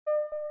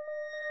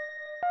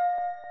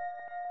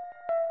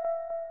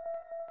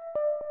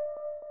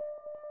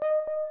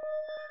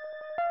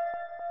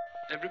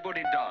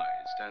Everybody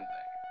dies, don't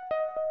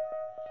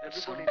they?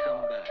 Everybody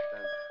come back,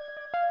 don't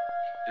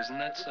they? Isn't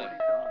that so?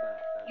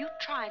 You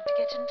tried to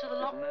get into the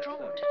locked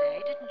drawer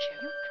today, didn't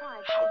you?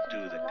 How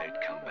do the dead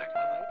come back,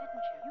 Mother?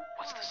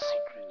 What's the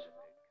secret?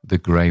 The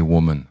Grey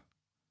Woman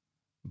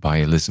by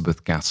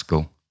Elizabeth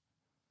Gaskell.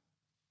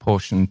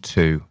 Portion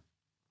 2.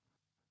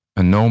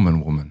 A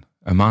Norman woman,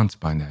 Amante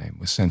by name,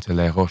 was sent to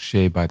Les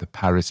Rochers by the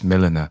Paris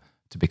milliner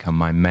to become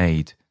my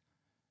maid.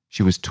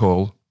 She was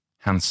tall,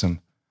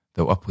 handsome,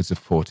 though upwards of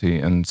 40,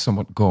 and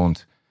somewhat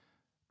gaunt.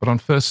 But on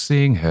first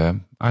seeing her,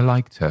 I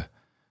liked her.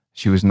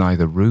 She was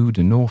neither rude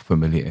nor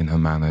familiar in her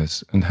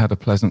manners, and had a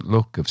pleasant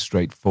look of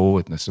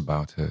straightforwardness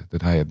about her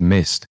that I had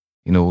missed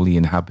in all the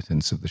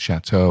inhabitants of the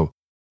chateau,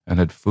 and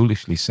had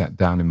foolishly set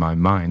down in my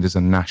mind as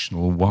a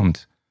national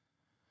want.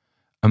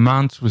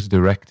 Amante was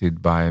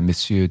directed by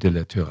Monsieur de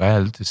la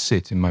Tourelle to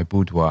sit in my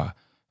boudoir,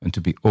 and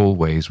to be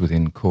always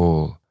within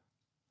call.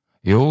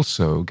 He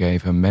also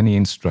gave her many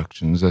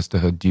instructions as to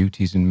her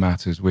duties in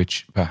matters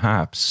which,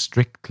 perhaps,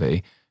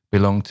 strictly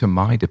belonged to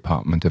my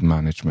department of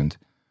management,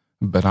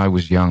 but I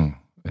was young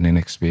and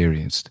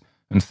inexperienced,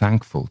 and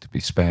thankful to be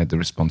spared the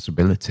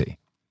responsibility.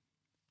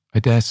 I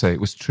dare say it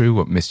was true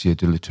what Monsieur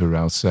de la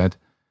Tourelle said.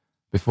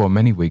 Before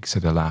many weeks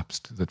had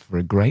elapsed, that for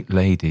a great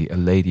lady, a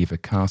lady of a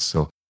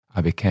castle,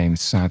 I became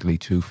sadly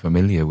too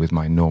familiar with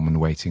my Norman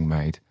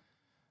waiting-maid.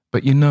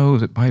 But you know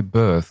that by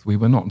birth we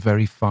were not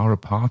very far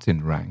apart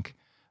in rank.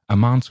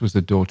 Amante was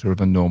the daughter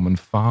of a Norman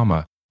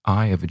farmer,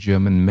 I of a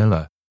German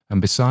miller, and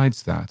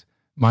besides that,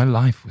 my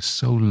life was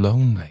so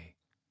lonely.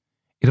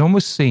 It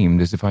almost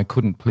seemed as if I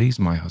couldn't please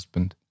my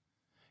husband.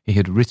 He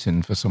had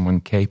written for someone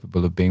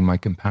capable of being my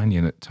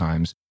companion at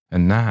times,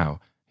 and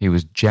now he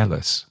was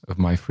jealous of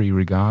my free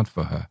regard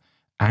for her,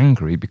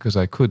 angry because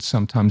I could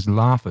sometimes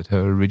laugh at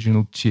her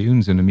original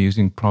tunes and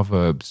amusing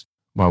proverbs,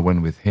 while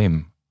when with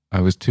him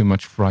I was too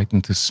much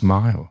frightened to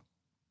smile.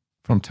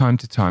 From time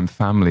to time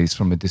families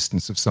from a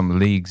distance of some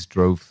leagues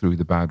drove through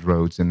the bad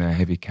roads in their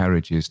heavy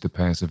carriages to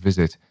pay us a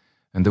visit,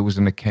 and there was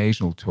an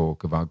occasional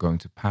talk of our going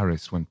to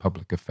Paris when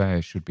public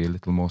affairs should be a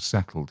little more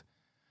settled.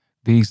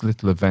 These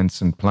little events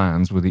and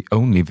plans were the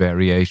only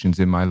variations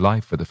in my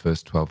life for the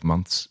first 12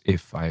 months,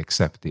 if I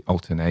accept the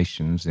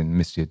alternations in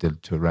Monsieur de la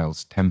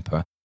Tourelle's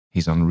temper,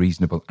 his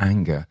unreasonable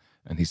anger,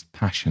 and his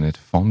passionate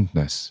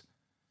fondness.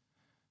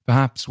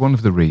 Perhaps one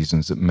of the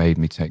reasons that made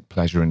me take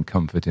pleasure and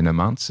comfort in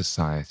Amante's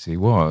society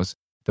was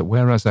that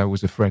whereas I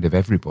was afraid of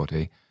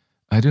everybody,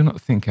 I do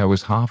not think I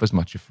was half as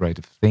much afraid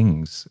of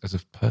things as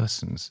of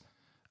persons.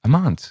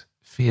 Amante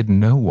feared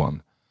no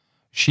one.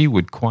 She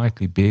would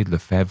quietly beard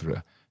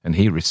Lefebvre, and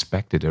he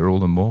respected her all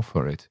the more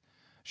for it.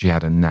 She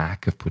had a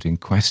knack of putting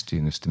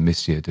questions to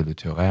Monsieur de la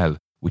Tourelle,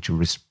 which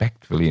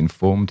respectfully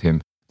informed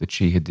him that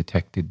she had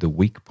detected the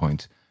weak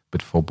point,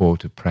 but forbore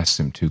to press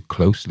him too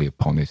closely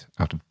upon it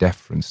out of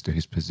deference to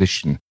his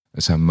position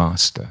as her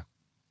master.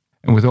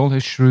 And with all her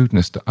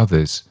shrewdness to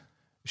others,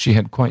 she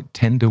had quite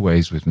tender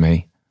ways with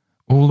me,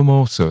 all the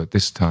more so at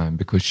this time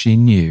because she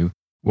knew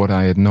what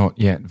I had not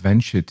yet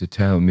ventured to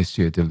tell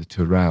Monsieur de la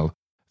Tourelle,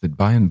 that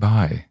by and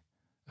by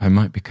I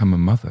might become a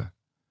mother,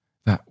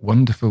 that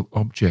wonderful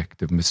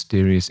object of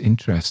mysterious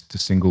interest to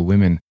single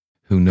women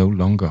who no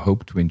longer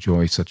hope to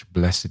enjoy such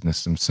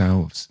blessedness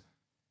themselves.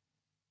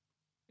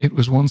 It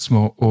was once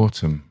more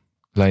autumn,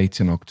 late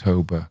in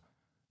October,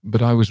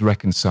 but I was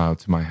reconciled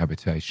to my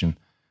habitation.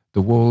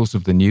 The walls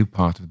of the new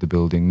part of the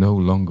building no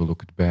longer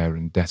looked bare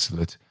and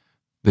desolate.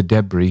 The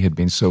debris had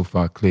been so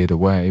far cleared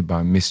away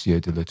by Monsieur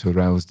de la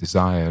Tourelle's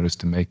desire as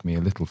to make me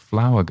a little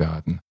flower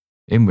garden,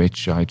 in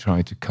which I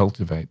tried to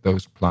cultivate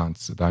those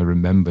plants that I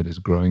remembered as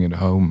growing at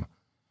home.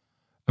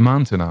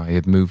 Amante and I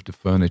had moved the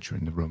furniture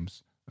in the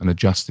rooms and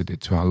adjusted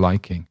it to our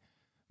liking.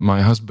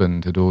 My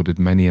husband had ordered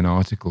many an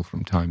article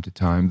from time to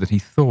time that he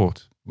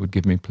thought would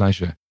give me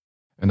pleasure,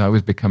 and I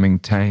was becoming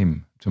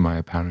tame to my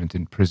apparent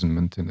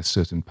imprisonment in a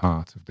certain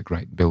part of the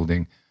great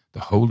building,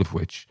 the whole of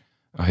which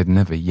I had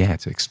never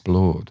yet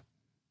explored.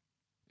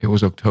 It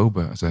was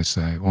October, as I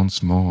say,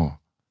 once more.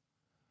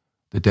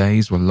 The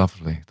days were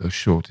lovely, though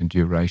short in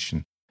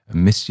duration,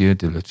 and Monsieur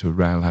de la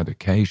Tourelle had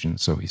occasion,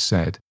 so he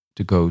said,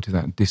 to go to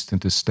that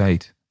distant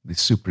estate, the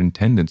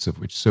superintendence of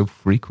which so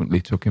frequently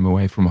took him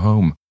away from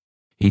home.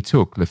 He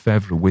took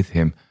Lefebvre with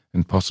him,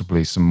 and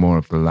possibly some more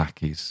of the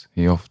lackeys.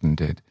 He often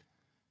did.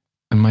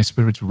 And my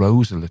spirits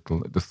rose a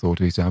little at the thought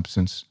of his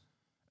absence.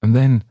 And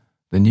then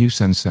the new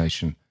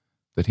sensation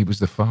that he was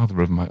the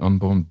father of my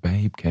unborn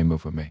babe came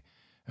over me,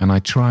 and I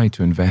tried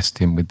to invest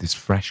him with this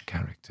fresh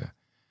character.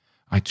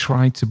 I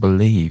tried to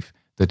believe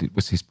that it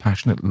was his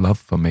passionate love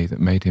for me that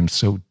made him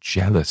so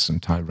jealous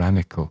and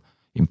tyrannical,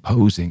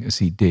 imposing, as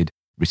he did,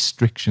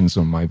 restrictions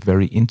on my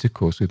very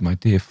intercourse with my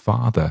dear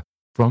father,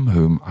 from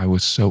whom I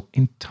was so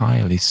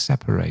entirely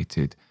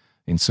separated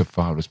in so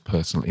far as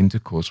personal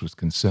intercourse was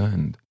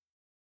concerned.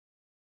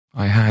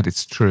 I had,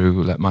 it's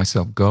true, let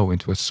myself go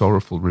into a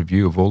sorrowful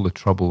review of all the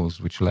troubles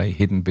which lay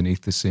hidden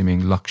beneath the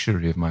seeming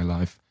luxury of my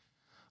life.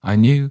 I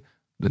knew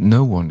that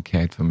no one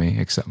cared for me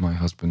except my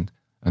husband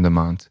and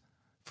Amante,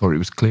 for it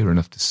was clear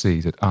enough to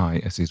see that I,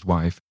 as his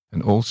wife,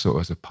 and also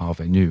as a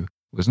parvenue,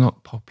 was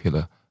not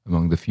popular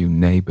among the few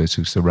neighbours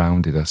who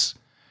surrounded us,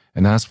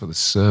 and as for the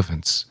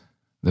servants,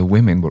 the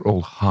women were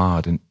all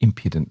hard and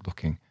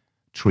impudent-looking,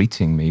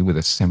 treating me with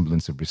a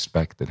semblance of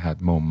respect that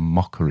had more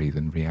mockery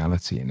than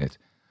reality in it,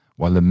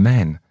 while the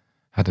men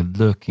had a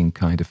lurking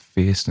kind of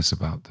fierceness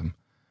about them,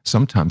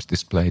 sometimes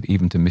displayed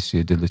even to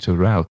Monsieur de la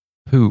Tourelle,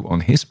 who,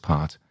 on his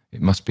part,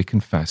 it must be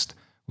confessed,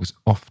 was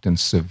often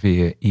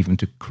severe even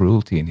to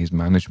cruelty in his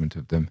management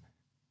of them.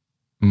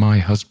 My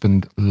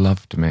husband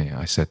loved me,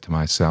 I said to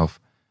myself,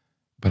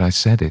 but I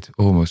said it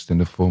almost in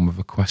the form of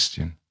a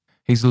question.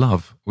 His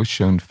love was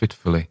shown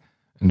fitfully,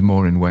 and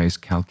more in ways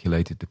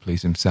calculated to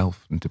please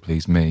himself than to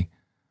please me.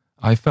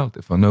 I felt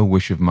that for no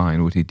wish of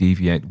mine would he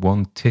deviate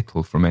one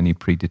tittle from any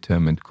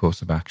predetermined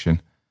course of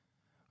action.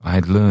 I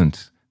had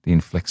learnt the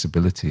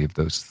inflexibility of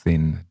those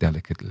thin,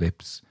 delicate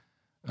lips.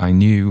 I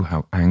knew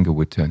how anger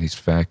would turn his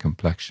fair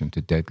complexion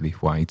to deadly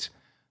white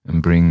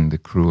and bring the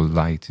cruel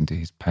light into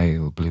his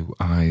pale blue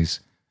eyes.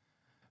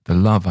 The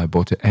love I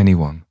bore to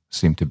anyone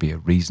seemed to be a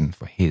reason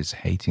for his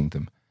hating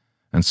them,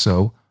 and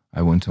so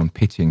I went on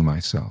pitying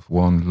myself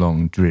one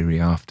long dreary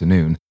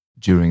afternoon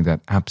during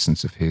that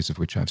absence of his of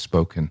which I have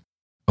spoken,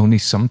 only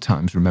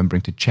sometimes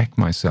remembering to check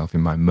myself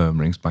in my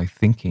murmurings by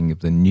thinking of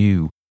the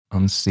new,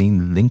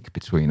 unseen link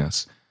between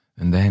us,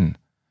 and then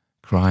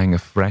crying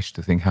afresh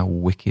to think how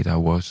wicked I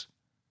was.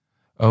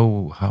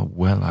 Oh, how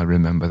well I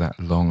remember that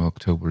long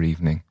October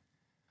evening.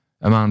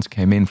 A man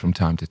came in from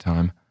time to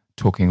time,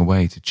 talking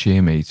away to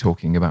cheer me,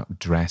 talking about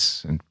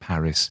dress and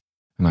Paris,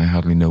 and I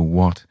hardly know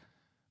what,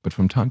 but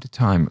from time to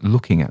time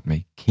looking at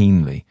me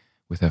keenly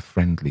with her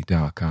friendly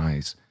dark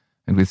eyes,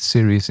 and with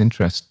serious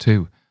interest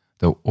too,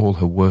 though all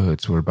her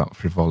words were about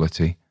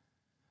frivolity.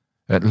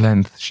 At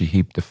length she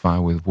heaped the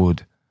fire with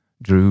wood,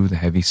 drew the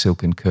heavy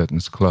silken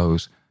curtains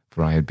close,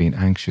 for I had been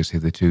anxious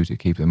hitherto to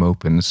keep them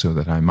open so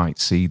that I might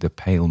see the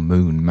pale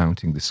moon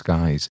mounting the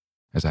skies,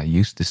 as I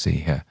used to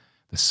see her,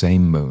 the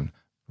same moon,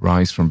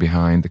 rise from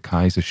behind the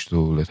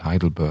Kaiserstuhl at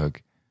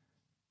Heidelberg.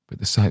 But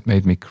the sight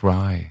made me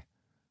cry,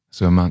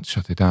 so Amante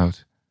shut it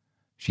out.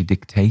 She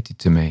dictated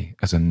to me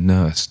as a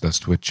nurse does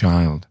to a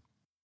child.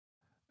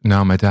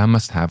 "Now, Madame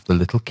must have the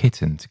little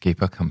kitten to keep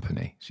her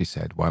company," she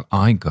said, "while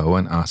I go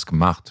and ask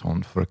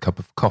Martin for a cup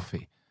of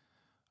coffee."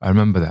 I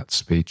remember that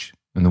speech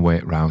and the way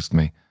it roused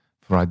me,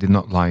 for I did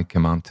not like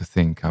Amante to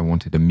think I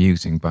wanted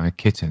amusing by a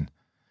kitten.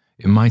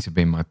 It might have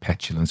been my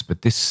petulance,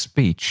 but this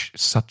speech,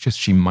 such as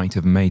she might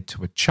have made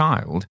to a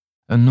child,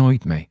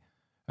 annoyed me,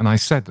 and I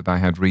said that I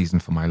had reason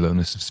for my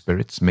lowness of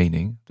spirits,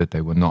 meaning that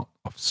they were not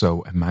of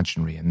so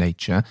imaginary a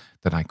nature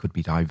that I could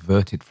be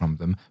diverted from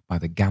them by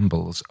the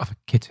gambols of a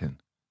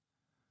kitten.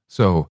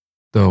 So,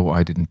 though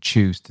I didn't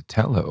choose to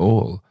tell her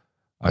all,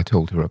 I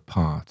told her a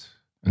part,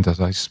 and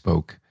as I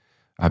spoke,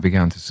 I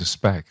began to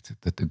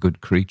suspect that the good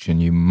creature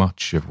knew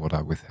much of what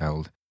I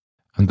withheld,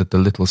 and that the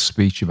little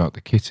speech about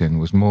the kitten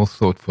was more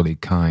thoughtfully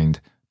kind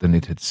than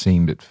it had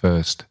seemed at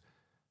first.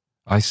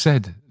 I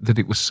said that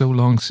it was so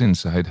long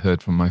since I had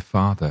heard from my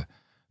father,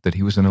 that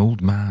he was an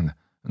old man,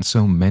 and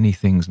so many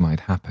things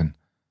might happen.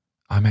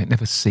 I might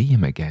never see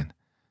him again,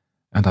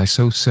 and I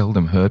so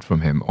seldom heard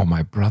from him or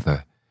my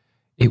brother.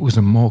 It was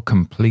a more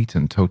complete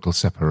and total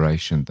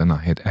separation than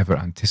I had ever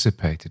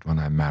anticipated when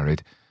I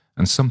married,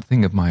 and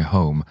something of my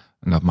home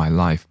and of my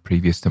life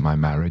previous to my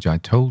marriage I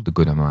told the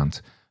good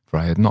Amante, for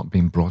I had not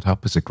been brought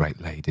up as a great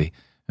lady,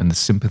 and the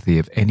sympathy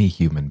of any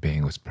human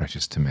being was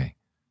precious to me.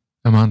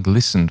 Amante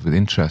listened with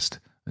interest,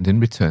 and in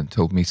return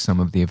told me some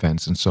of the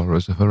events and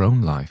sorrows of her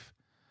own life.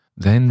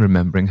 Then,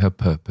 remembering her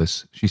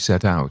purpose, she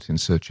set out in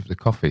search of the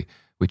coffee,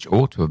 which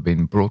ought to have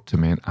been brought to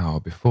me an hour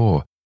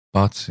before,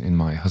 but in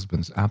my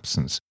husband's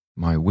absence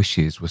my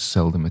wishes were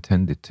seldom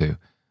attended to,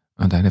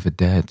 and I never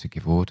dared to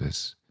give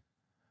orders.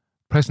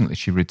 Presently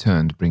she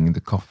returned, bringing the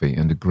coffee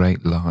and a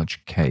great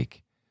large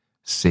cake.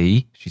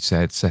 "See," she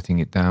said, setting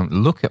it down,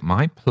 "look at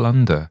my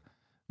plunder.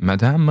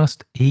 Madame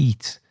must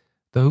eat.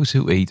 Those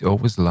who eat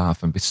always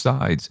laugh, and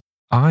besides,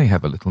 I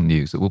have a little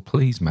news that will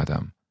please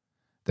Madame."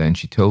 Then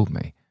she told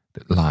me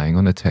that lying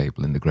on a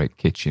table in the great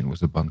kitchen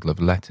was a bundle of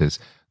letters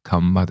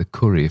come by the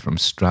courier from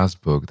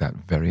Strasbourg that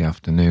very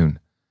afternoon.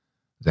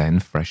 Then,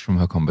 fresh from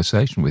her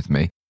conversation with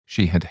me,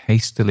 she had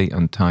hastily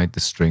untied the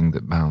string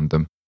that bound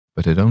them,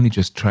 but had only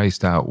just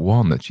traced out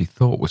one that she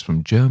thought was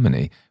from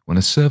Germany when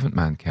a servant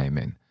man came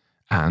in,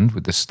 and,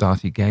 with the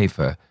start he gave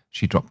her,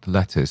 she dropped the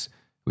letters,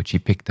 which he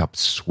picked up,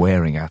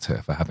 swearing at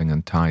her for having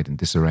untied and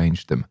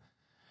disarranged them.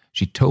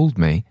 She told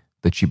me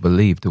that she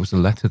believed there was a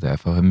letter there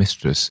for her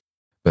mistress,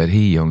 but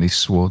he only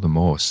swore the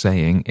more,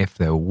 saying, if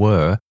there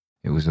were,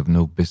 it was of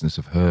no business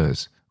of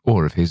hers,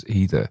 or of his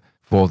either,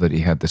 for that he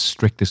had the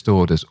strictest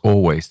orders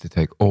always to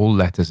take all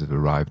letters that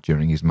arrived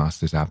during his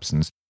master's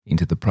absence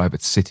into the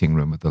private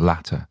sitting-room of the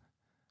latter,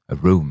 a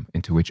room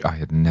into which I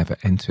had never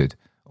entered,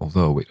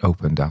 although it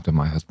opened out of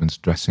my husband's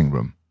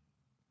dressing-room.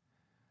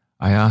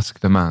 I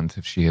asked Amante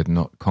if she had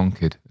not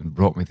conquered and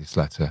brought me this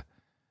letter.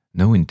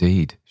 "No,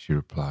 indeed," she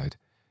replied.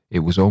 "It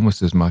was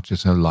almost as much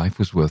as her life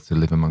was worth to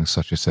live among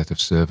such a set of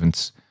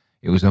servants.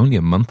 It was only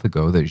a month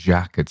ago that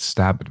Jacques had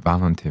stabbed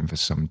Valentin for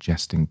some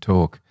jesting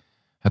talk.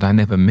 Had I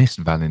never missed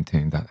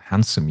Valentin, that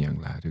handsome young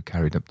lad who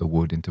carried up the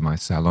wood into my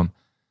salon?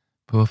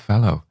 Poor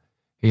fellow,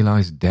 he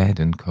lies dead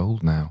and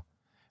cold now,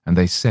 and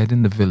they said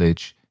in the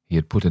village he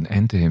had put an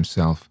end to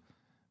himself,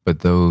 but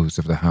those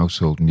of the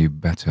household knew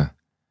better.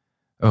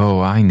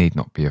 Oh, I need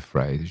not be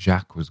afraid.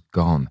 Jacques was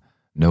gone,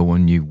 no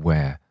one knew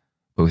where,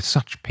 but with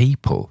such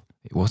people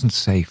it wasn't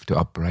safe to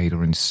upbraid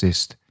or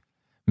insist.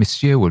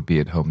 Monsieur would be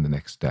at home the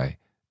next day,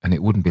 and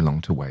it wouldn't be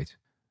long to wait.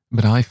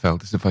 But I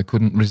felt as if I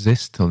couldn't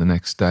resist till the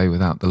next day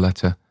without the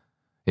letter.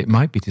 It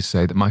might be to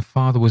say that my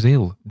father was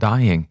ill,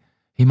 dying.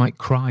 He might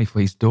cry for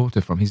his daughter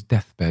from his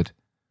deathbed.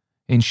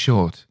 In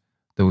short,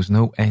 there was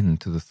no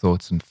end to the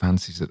thoughts and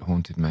fancies that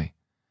haunted me.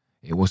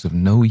 It was of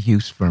no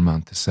use for a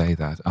man to say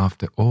that,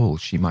 after all,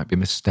 she might be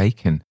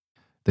mistaken,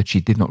 that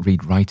she did not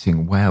read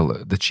writing well,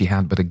 that she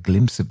had but a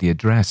glimpse of the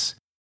address.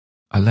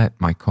 I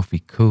let my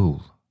coffee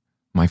cool.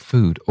 My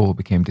food all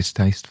became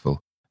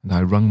distasteful, and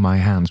I wrung my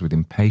hands with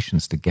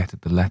impatience to get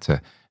at the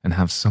letter and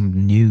have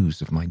some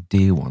news of my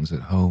dear ones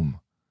at home.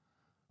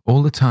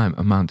 All the time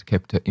Amante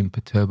kept her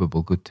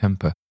imperturbable good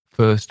temper,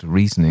 first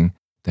reasoning,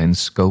 then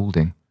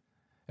scolding.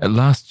 At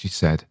last she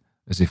said,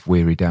 as if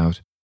wearied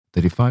out,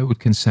 that if I would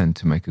consent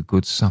to make a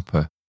good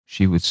supper,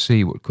 she would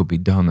see what could be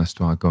done as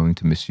to our going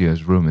to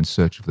Monsieur's room in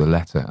search of the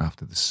letter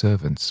after the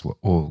servants were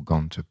all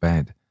gone to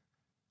bed.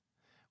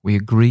 We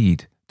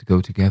agreed to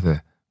go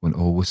together when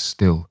all was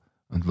still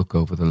and look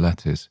over the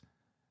letters.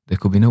 There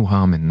could be no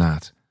harm in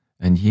that,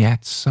 and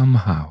yet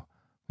somehow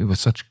we were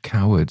such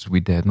cowards we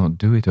dared not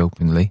do it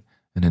openly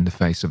and in the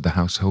face of the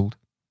household.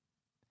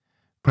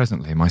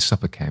 Presently my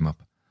supper came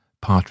up.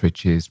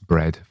 Partridges,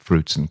 bread,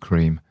 fruits and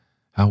cream.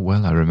 How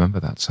well I remember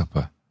that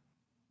supper.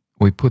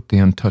 We put the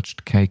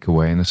untouched cake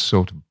away in a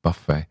sort of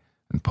buffet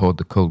and poured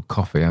the cold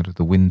coffee out of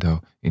the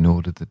window in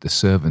order that the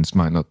servants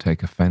might not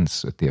take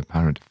offence at the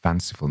apparent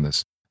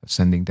fancifulness of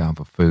sending down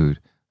for food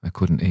I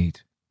couldn't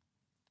eat.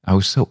 I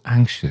was so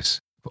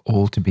anxious for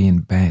all to be in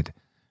bed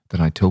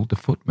that I told the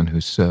footman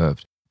who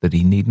served that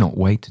he need not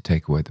wait to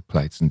take away the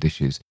plates and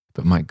dishes,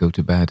 but might go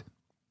to bed.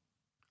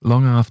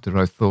 Long after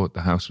I thought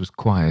the house was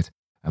quiet,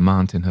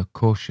 Amante in her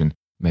caution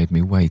made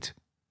me wait.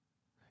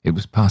 It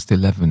was past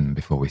 11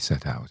 before we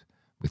set out,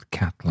 with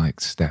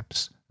cat-like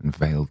steps and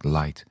veiled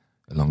light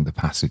along the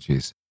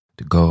passages,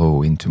 to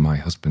go into my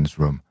husband's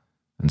room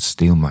and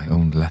steal my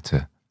own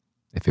letter,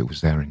 if it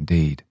was there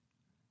indeed.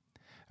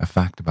 A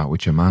fact about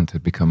which Amante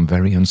had become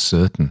very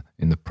uncertain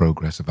in the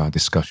progress of our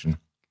discussion.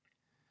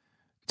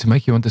 To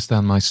make you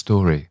understand my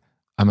story,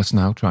 I must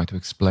now try to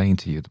explain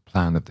to you the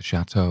plan of the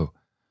chateau.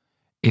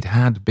 It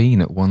had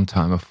been at one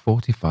time a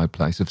fortified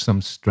place of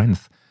some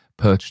strength,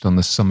 perched on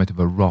the summit of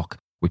a rock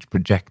which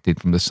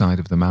projected from the side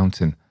of the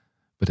mountain,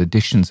 but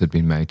additions had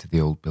been made to the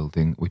old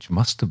building which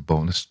must have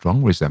borne a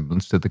strong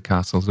resemblance to the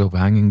castles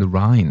overhanging the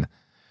Rhine,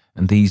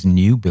 and these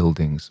new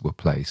buildings were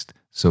placed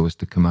so as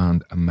to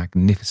command a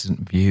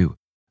magnificent view,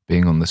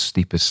 being on the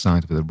steepest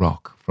side of the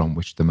rock from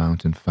which the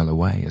mountain fell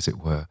away, as it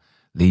were,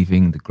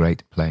 leaving the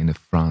great plain of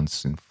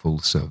France in full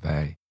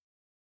survey.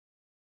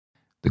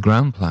 The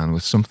ground plan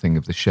was something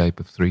of the shape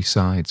of 3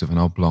 sides of an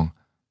oblong.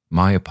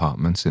 My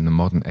apartments in the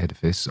modern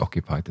edifice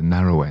occupied the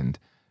narrow end,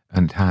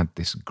 and had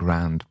this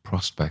grand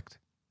prospect.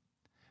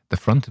 The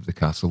front of the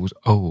castle was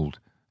old,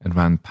 and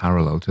ran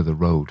parallel to the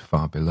road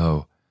far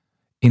below.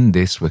 In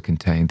this were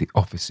contained the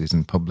offices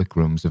and public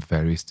rooms of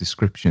various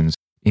descriptions,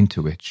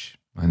 into which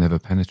I never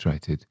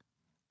penetrated.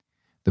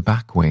 The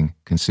back wing,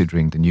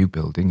 considering the new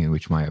building in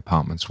which my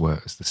apartments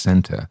were as the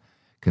centre,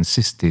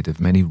 consisted of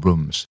many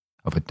rooms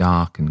of a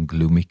dark and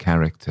gloomy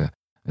character,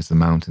 as the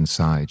mountain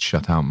side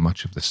shut out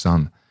much of the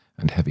sun,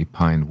 and heavy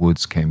pine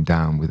woods came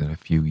down within a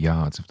few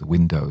yards of the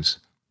windows.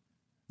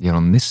 Yet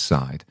on this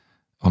side,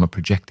 on a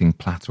projecting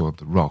plateau of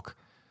the rock,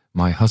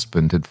 my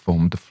husband had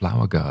formed the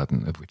flower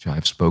garden of which I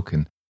have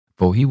spoken,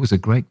 for he was a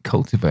great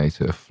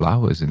cultivator of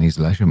flowers in his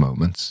leisure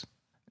moments.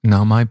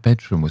 Now my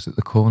bedroom was at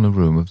the corner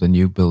room of the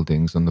new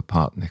buildings on the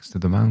part next to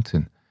the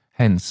mountain.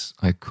 Hence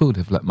I could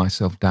have let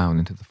myself down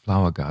into the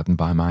flower garden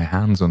by my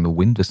hands on the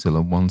windowsill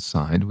on one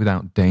side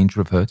without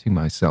danger of hurting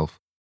myself,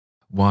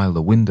 while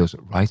the windows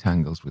at right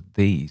angles with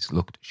these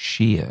looked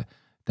sheer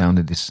down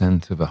a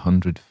descent of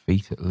 100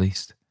 feet at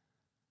least.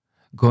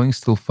 Going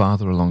still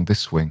farther along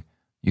this wing,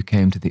 you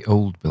came to the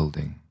old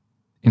building.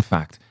 In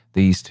fact,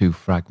 these 2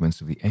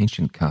 fragments of the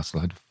ancient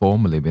castle had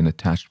formerly been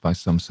attached by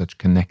some such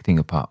connecting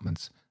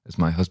apartments as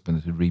my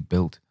husband had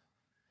rebuilt.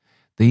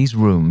 These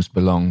rooms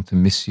belonged to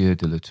Monsieur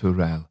de la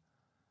Tourelle.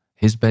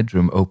 His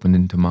bedroom opened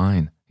into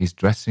mine, his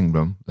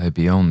dressing-room lay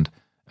beyond,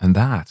 and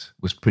that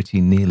was pretty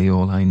nearly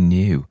all I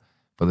knew,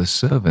 for the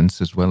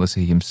servants, as well as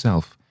he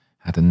himself,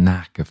 had a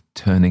knack of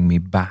turning me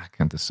back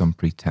under some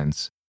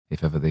pretence,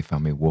 if ever they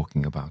found me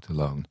walking about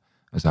alone,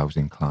 as I was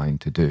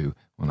inclined to do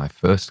when I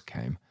first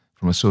came,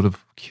 from a sort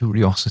of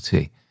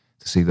curiosity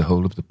to see the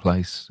whole of the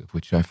place of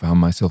which I found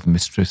myself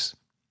mistress.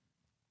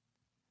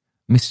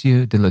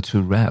 Monsieur de la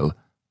Tourelle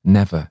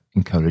never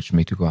encouraged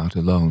me to go out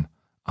alone,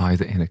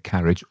 either in a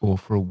carriage or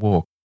for a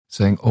walk,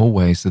 saying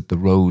always that the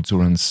roads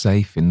were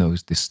unsafe in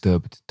those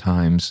disturbed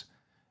times.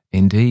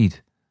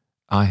 Indeed,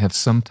 I have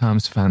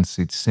sometimes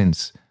fancied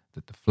since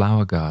that the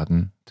flower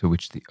garden, to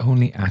which the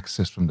only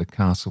access from the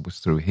castle was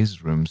through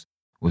his rooms,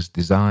 was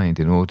designed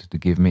in order to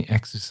give me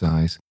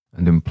exercise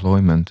and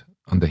employment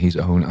under his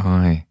own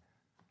eye.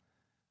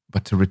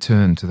 But to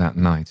return to that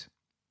night.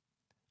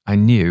 I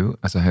knew,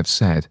 as I have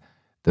said,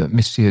 that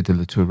Monsieur de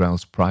la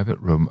Tourelle's private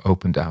room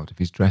opened out of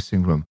his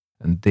dressing room,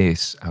 and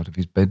this out of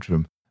his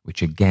bedroom,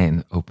 which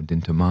again opened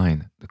into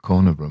mine, the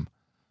corner room.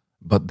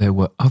 But there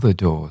were other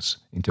doors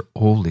into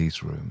all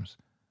these rooms,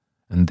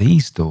 and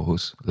these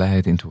doors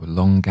led into a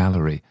long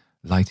gallery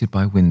lighted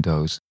by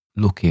windows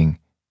looking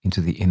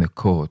into the inner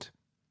court.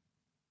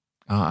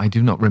 I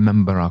do not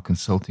remember our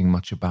consulting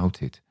much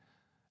about it.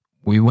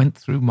 We went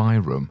through my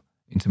room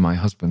into my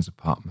husband's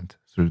apartment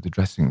through the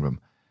dressing room,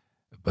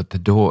 but the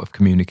door of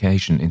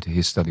communication into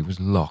his study was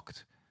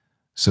locked,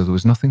 so there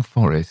was nothing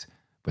for it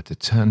but to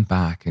turn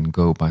back and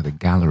go by the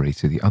gallery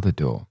to the other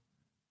door.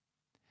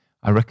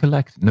 I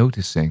recollect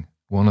noticing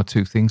one or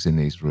two things in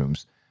these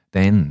rooms,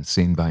 then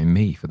seen by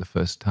me for the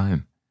first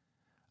time.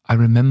 I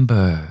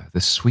remember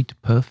the sweet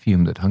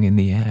perfume that hung in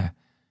the air,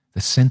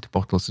 the scent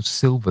bottles of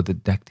silver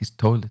that decked his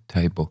toilet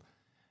table,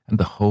 and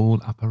the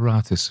whole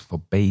apparatus for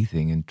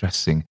bathing and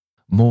dressing,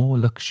 more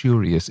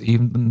luxurious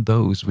even than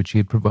those which he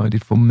had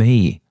provided for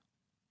me.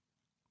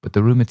 But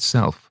the room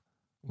itself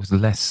was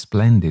less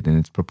splendid in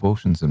its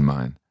proportions than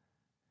mine.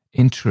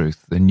 In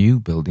truth, the new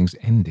buildings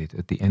ended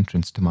at the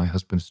entrance to my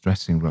husband's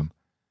dressing room.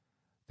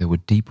 There were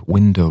deep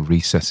window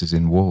recesses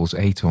in walls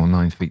 8 or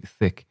 9 feet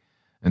thick,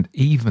 and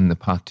even the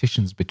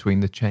partitions between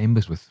the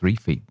chambers were 3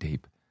 feet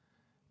deep.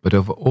 But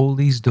over all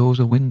these doors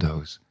or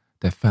windows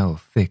there fell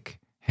thick,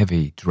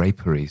 heavy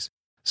draperies,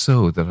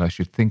 so that I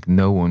should think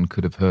no one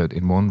could have heard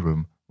in one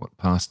room what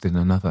passed in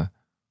another.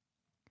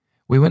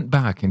 We went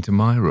back into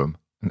my room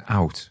and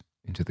out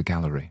into the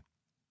gallery.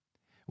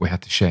 We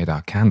had to shade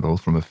our candle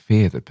from a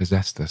fear that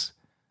possessed us.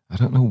 I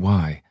don't know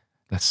why,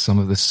 lest some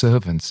of the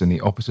servants in the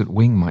opposite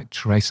wing might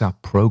trace our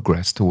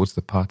progress towards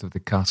the part of the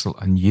castle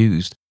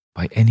unused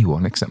by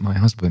anyone except my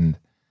husband.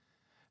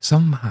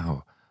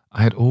 Somehow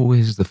I had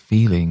always the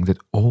feeling that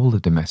all the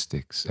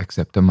domestics,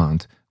 except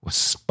Amant, were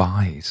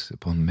spies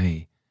upon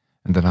me,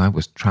 and that I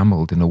was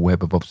trammelled in a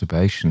web of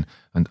observation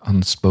and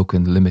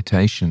unspoken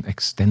limitation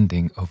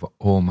extending over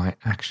all my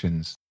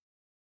actions.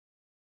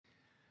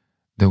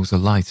 There was a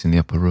light in the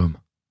upper room.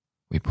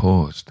 We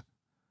paused,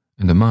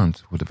 and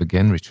Amant would have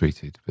again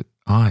retreated, but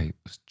I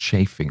was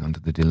chafing under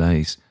the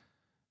delays.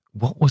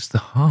 What was the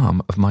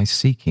harm of my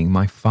seeking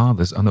my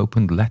father's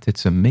unopened letter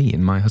to me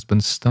in my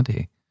husband's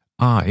study?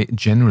 I,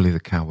 generally the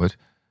coward,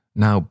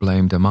 now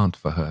blamed Amant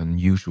for her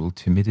unusual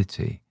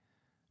timidity,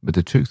 but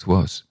the truth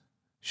was,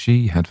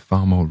 she had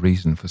far more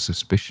reason for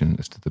suspicion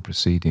as to the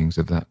proceedings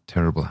of that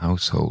terrible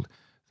household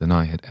than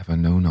I had ever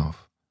known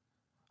of.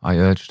 I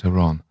urged her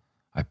on.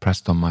 I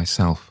pressed on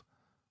myself.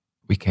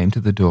 We came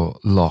to the door,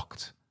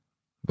 locked,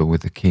 but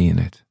with the key in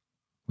it.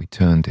 We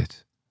turned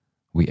it.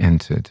 We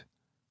entered.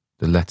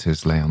 The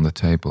letters lay on the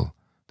table,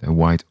 their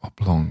white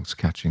oblongs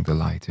catching the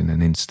light in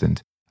an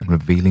instant and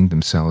revealing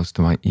themselves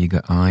to my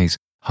eager eyes,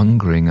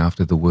 hungering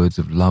after the words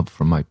of love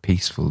from my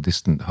peaceful,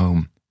 distant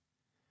home.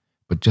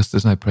 But just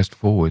as I pressed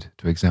forward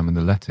to examine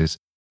the letters,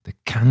 the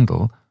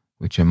candle,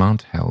 which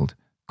Amant held,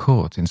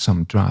 caught in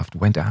some draught,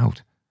 went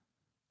out,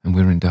 and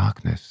we were in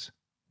darkness.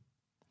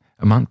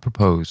 Amant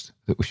proposed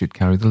that we should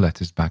carry the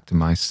letters back to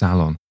my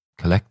salon,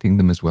 collecting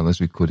them as well as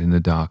we could in the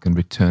dark and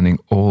returning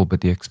all but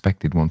the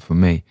expected one for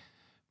me.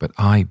 But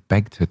I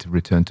begged her to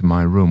return to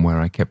my room where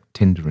I kept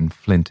tinder and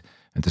flint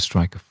and to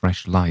strike a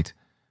fresh light,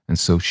 and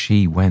so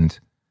she went,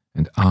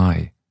 and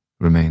I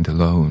remained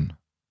alone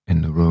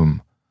in the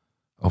room,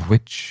 of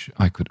which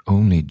I could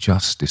only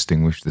just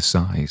distinguish the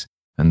size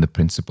and the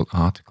principal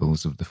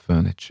articles of the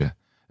furniture,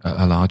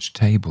 a large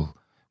table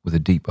with a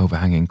deep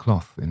overhanging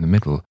cloth in the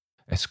middle,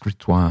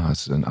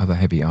 escritoires and other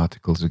heavy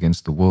articles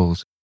against the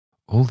walls.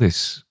 All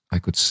this I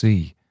could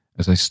see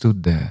as I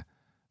stood there,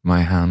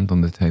 my hand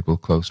on the table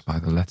close by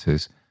the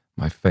letters,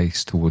 my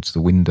face towards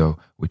the window,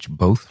 which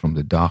both from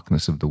the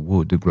darkness of the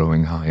wood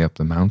growing high up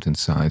the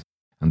mountainside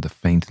and the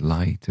faint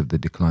light of the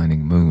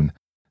declining moon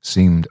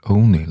seemed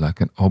only like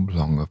an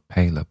oblong of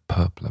paler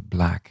purpler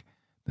black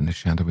than a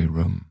shadowy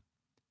room.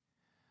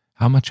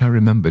 How much I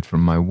remembered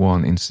from my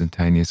one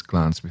instantaneous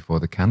glance before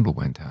the candle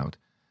went out,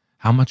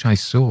 how much I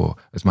saw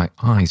as my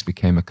eyes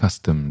became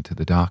accustomed to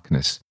the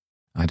darkness,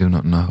 I do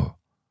not know.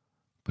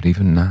 But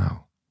even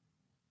now,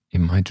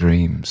 in my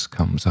dreams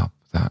comes up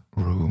that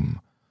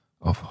room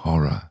of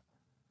horror,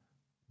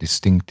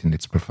 distinct in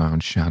its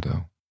profound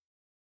shadow.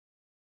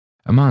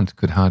 Amant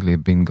could hardly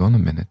have been gone a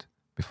minute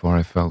before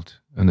I felt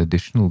an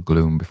additional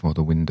gloom before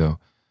the window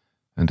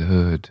and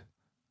heard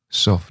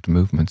soft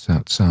movements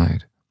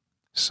outside,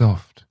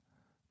 soft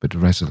but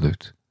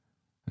resolute,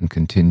 and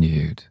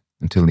continued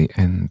until the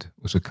end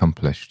was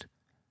accomplished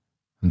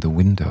and the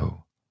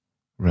window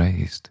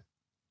raised.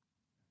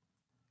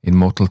 In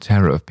mortal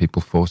terror of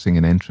people forcing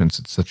an entrance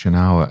at such an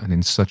hour and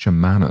in such a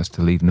manner as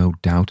to leave no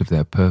doubt of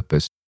their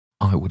purpose,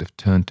 I would have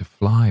turned to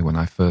fly when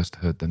I first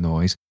heard the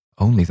noise,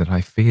 only that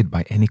I feared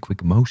by any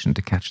quick motion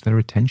to catch their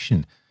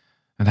attention,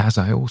 and as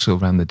I also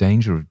ran the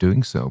danger of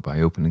doing so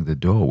by opening the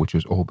door, which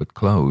was all but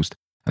closed,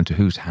 and to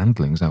whose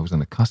handlings I was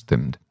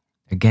unaccustomed,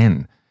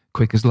 again,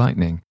 quick as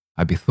lightning,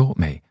 I bethought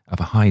me of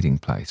a hiding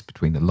place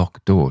between the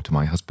locked door to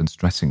my husband's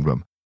dressing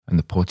room and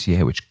the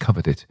portiere which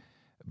covered it,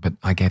 but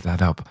I gave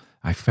that up.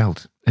 I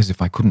felt as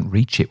if I couldn't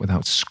reach it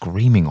without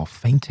screaming or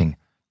fainting.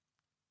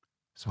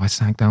 So I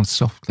sank down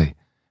softly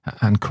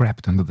and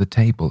crept under the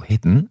table,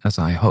 hidden, as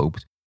I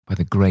hoped, by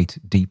the great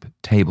deep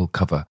table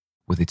cover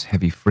with its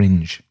heavy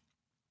fringe.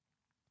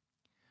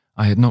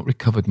 I had not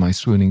recovered my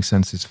swooning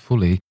senses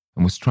fully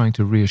and was trying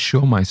to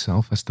reassure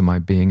myself as to my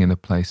being in a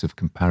place of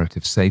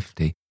comparative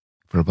safety,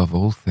 for above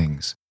all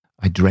things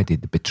I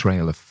dreaded the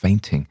betrayal of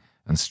fainting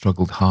and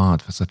struggled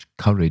hard for such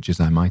courage as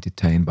I might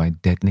attain by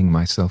deadening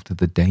myself to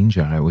the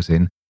danger I was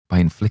in, by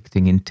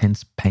inflicting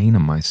intense pain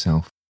on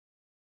myself.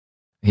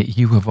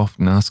 You have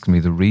often asked me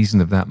the reason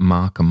of that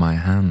mark on my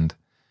hand.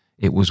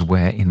 It was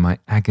where, in my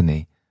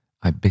agony,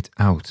 I bit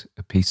out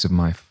a piece of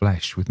my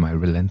flesh with my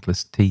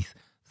relentless teeth,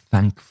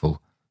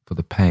 thankful for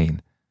the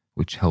pain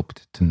which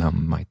helped to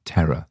numb my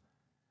terror.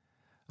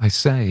 I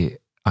say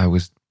I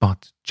was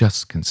but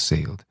just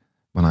concealed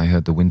when I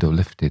heard the window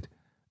lifted,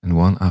 and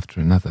one after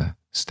another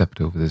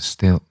stepped over the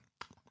sill.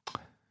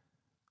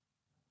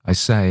 I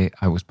say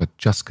I was but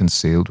just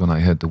concealed when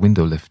I heard the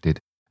window lifted,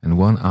 and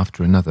one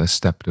after another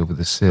stepped over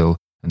the sill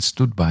and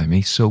stood by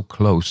me so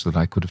close that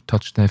I could have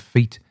touched their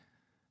feet.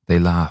 They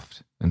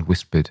laughed and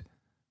whispered.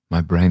 My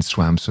brain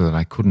swam so that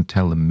I couldn't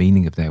tell the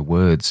meaning of their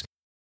words,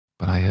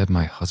 but I heard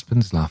my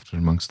husband's laughter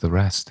amongst the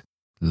rest,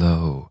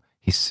 low,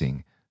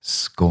 hissing,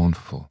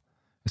 scornful,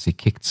 as he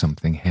kicked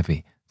something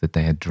heavy that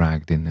they had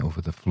dragged in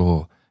over the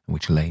floor and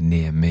which lay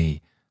near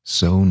me,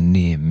 so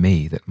near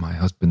me that my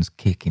husband's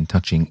kick in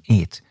touching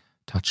it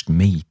touched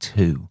me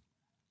too.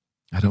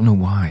 I don't know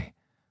why,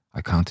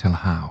 I can't tell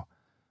how,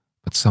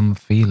 but some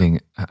feeling,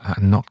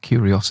 and not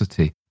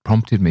curiosity,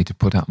 prompted me to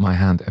put out my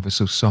hand ever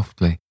so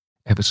softly,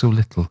 ever so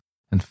little,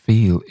 and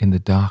feel in the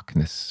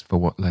darkness for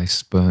what lay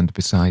spurned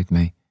beside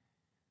me.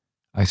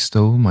 I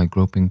stole my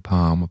groping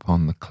palm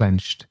upon the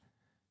clenched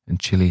and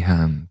chilly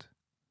hand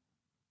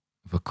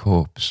of a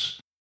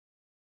corpse.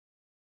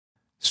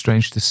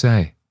 Strange to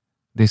say,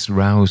 this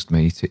roused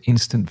me to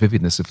instant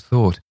vividness of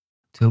thought.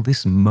 Till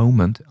this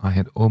moment I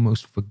had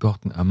almost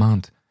forgotten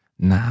Amante.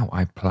 Now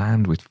I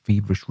planned with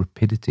feverish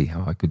rapidity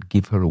how I could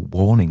give her a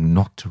warning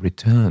not to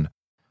return.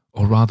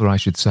 Or rather, I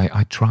should say,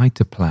 I tried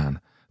to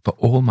plan, for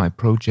all my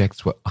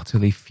projects were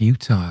utterly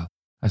futile,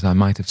 as I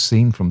might have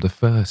seen from the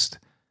first.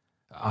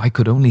 I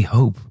could only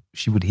hope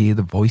she would hear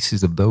the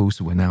voices of those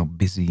who were now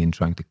busy in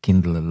trying to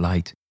kindle a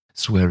light,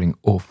 swearing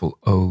awful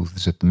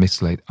oaths at the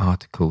mislaid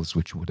articles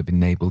which would have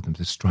enabled them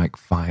to strike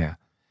fire.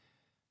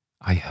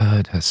 I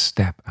heard her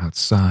step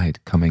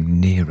outside coming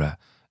nearer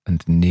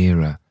and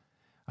nearer.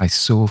 I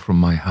saw from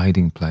my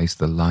hiding place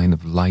the line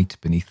of light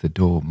beneath the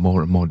door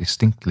more and more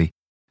distinctly.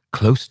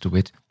 Close to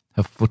it,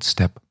 her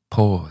footstep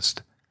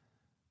paused.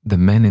 The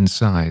men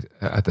inside,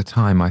 at the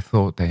time I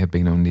thought they had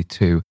been only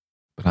two,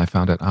 but I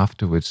found out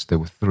afterwards there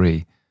were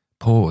three,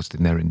 paused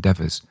in their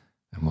endeavours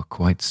and were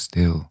quite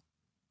still.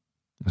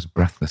 As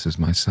breathless as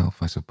myself,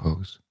 I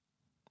suppose.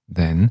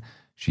 Then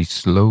she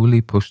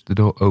slowly pushed the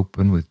door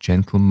open with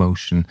gentle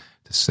motion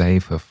to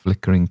save her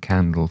flickering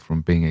candle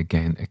from being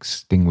again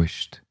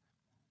extinguished.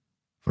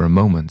 For a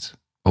moment,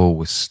 all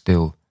was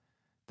still.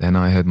 Then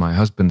I heard my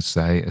husband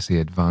say, as he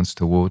advanced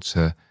towards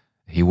her,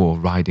 he wore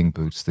riding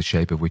boots, the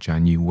shape of which I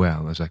knew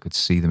well, as I could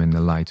see them in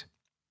the light.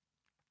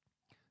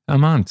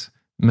 "Amante,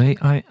 may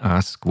I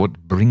ask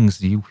what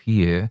brings you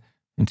here,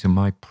 into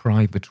my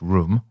private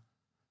room?"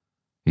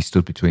 He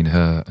stood between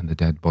her and the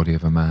dead body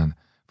of a man,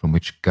 from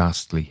which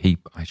ghastly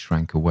heap I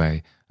shrank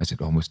away, as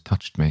it almost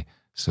touched me,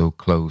 so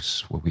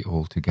close were we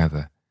all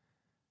together.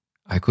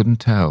 I couldn't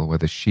tell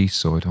whether she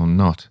saw it or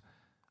not.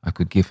 I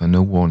could give her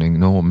no warning,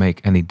 nor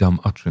make any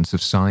dumb utterance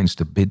of signs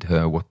to bid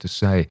her what to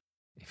say,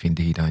 if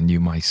indeed I knew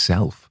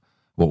myself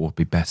what would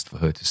be best for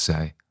her to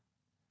say.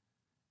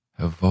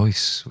 Her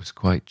voice was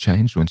quite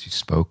changed when she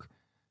spoke,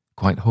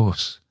 quite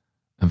hoarse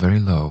and very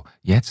low,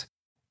 yet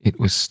it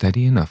was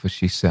steady enough as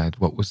she said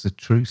what was the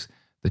truth,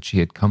 that she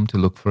had come to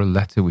look for a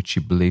letter which she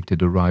believed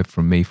had arrived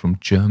from me from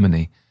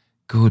Germany.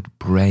 Good,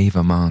 brave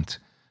Amante,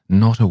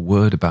 not a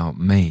word about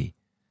me.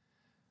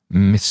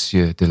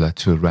 Monsieur de la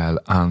Tourelle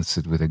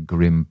answered with a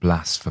grim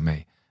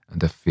blasphemy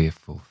and a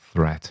fearful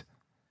threat.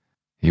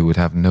 He would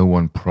have no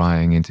one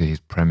prying into his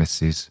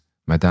premises.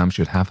 Madame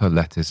should have her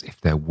letters, if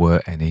there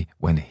were any,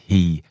 when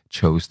he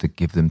chose to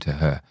give them to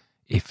her,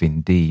 if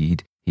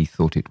indeed he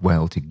thought it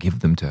well to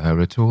give them to her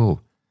at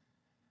all.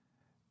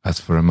 As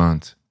for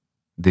Amante,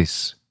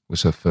 this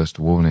was her first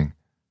warning,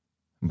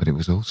 but it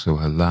was also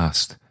her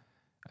last,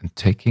 and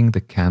taking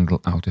the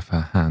candle out of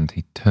her hand,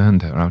 he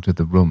turned her out of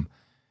the room,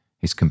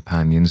 his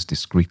companions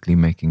discreetly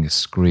making a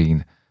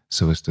screen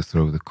so as to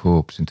throw the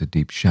corpse into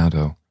deep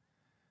shadow.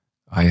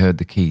 I heard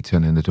the key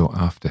turn in the door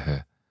after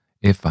her.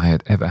 If I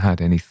had ever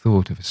had any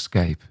thought of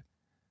escape,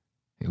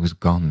 it was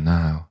gone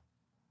now.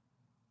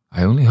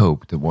 I only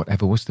hoped that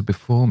whatever was to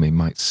befall me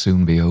might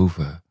soon be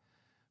over,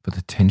 for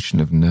the tension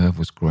of nerve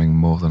was growing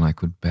more than I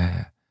could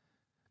bear.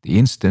 The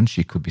instant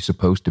she could be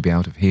supposed to be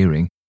out of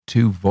hearing,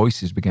 two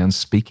voices began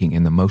speaking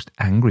in the most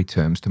angry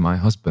terms to my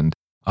husband,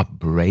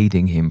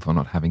 upbraiding him for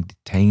not having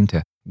detained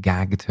her,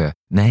 gagged her,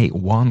 nay,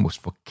 one was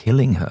for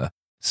killing her,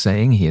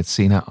 saying he had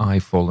seen her eye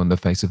fall on the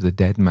face of the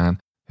dead man,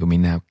 whom he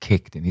now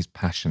kicked in his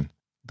passion.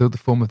 Though the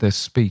form of their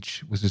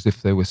speech was as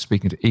if they were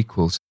speaking to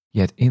equals,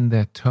 yet in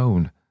their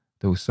tone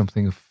there was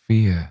something of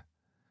fear.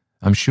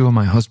 I'm sure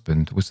my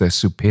husband was their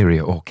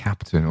superior or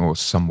captain or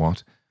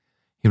somewhat.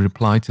 He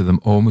replied to them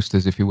almost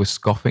as if he were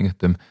scoffing at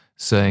them,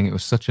 saying it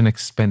was such an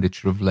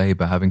expenditure of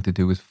labour having to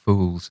do with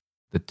fools,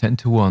 that 10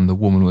 to 1 the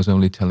woman was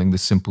only telling the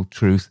simple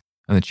truth,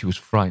 and that she was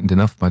frightened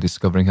enough by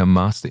discovering her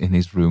master in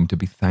his room to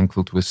be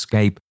thankful to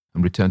escape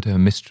and return to her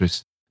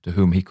mistress, to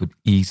whom he could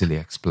easily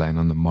explain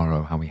on the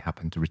morrow how he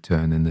happened to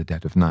return in the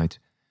dead of night.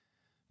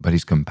 But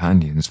his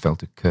companions fell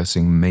to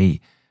cursing me,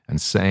 and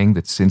saying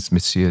that since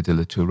Monsieur de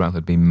la Tourelle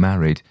had been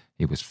married,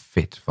 he was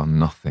fit for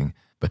nothing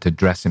but to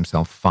dress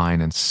himself fine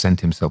and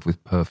scent himself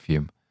with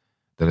perfume,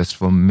 that as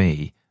for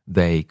me,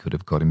 they could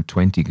have got him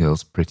 20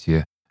 girls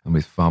prettier and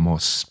with far more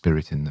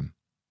spirit in them.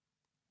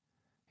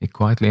 He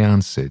quietly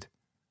answered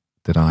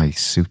that I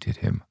suited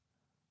him,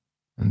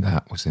 and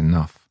that was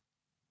enough.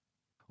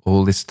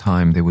 All this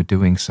time they were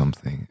doing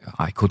something,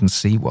 I couldn't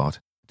see what,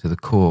 to the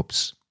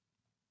corpse.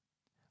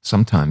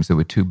 Sometimes they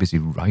were too busy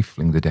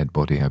rifling the dead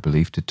body, I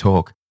believe, to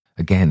talk.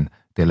 Again,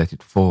 they let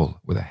it fall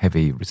with a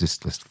heavy,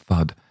 resistless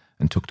thud,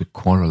 and took to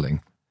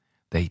quarrelling.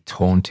 They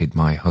taunted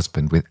my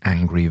husband with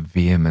angry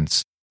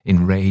vehemence,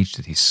 enraged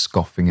at his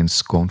scoffing and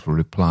scornful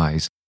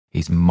replies,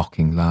 his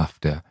mocking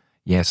laughter,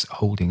 yes,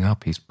 holding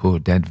up his poor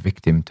dead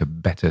victim to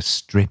better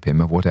strip him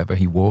of whatever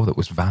he wore that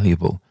was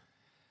valuable.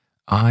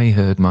 I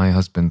heard my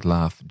husband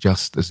laugh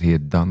just as he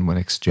had done when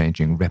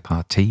exchanging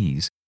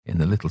repartees in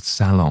the little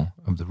salon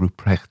of the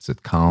Ruprechts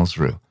at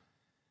Karlsruhe.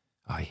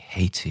 I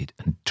hated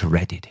and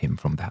dreaded him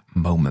from that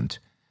moment.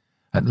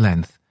 At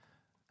length,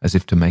 as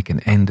if to make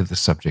an end of the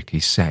subject, he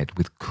said,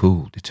 with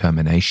cool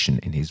determination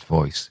in his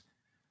voice,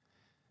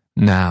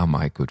 "Now,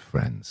 my good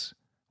friends,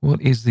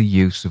 what is the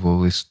use of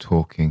all this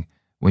talking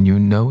when you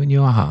know in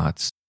your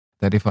hearts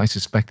that if I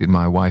suspected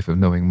my wife of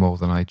knowing more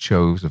than I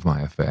chose of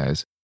my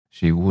affairs,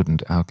 she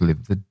wouldn't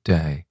outlive the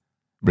day?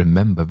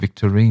 Remember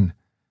Victorine.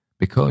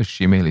 Because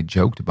she merely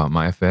joked about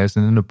my affairs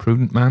in a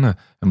prudent manner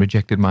and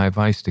rejected my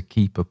advice to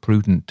keep a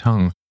prudent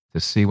tongue, to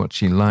see what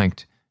she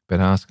liked,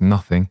 but ask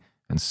nothing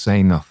and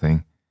say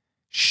nothing,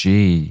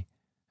 she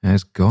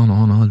has gone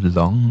on a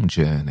long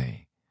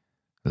journey,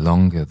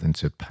 longer than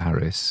to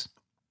Paris.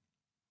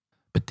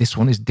 But this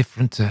one is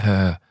different to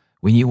her.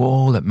 We knew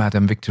all that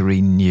Madame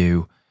Victorine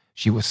knew.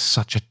 She was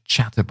such a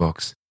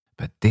chatterbox,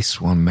 but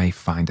this one may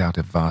find out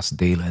a vast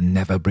deal and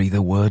never breathe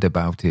a word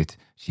about it.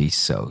 She's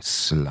so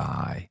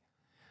sly.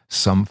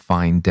 Some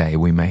fine day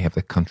we may have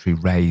the country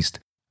raised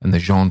and the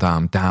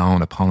gendarme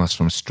down upon us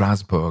from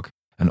Strasbourg,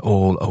 and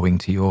all owing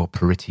to your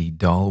pretty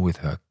doll with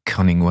her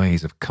cunning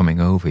ways of coming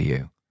over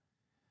you."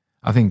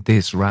 I think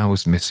this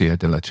roused Monsieur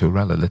de la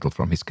Tourelle a little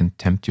from his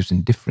contemptuous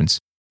indifference,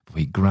 for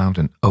he ground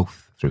an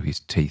oath through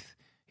his teeth.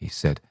 He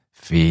said,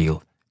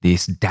 "Feel,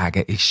 this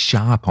dagger is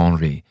sharp,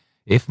 Henri.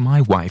 If my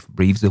wife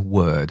breathes a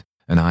word,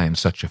 and I am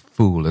such a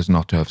fool as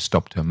not to have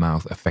stopped her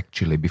mouth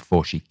effectually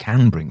before she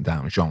can bring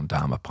down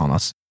gendarme upon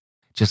us,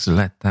 just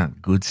let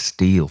that good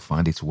steel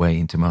find its way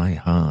into my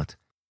heart.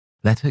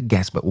 Let her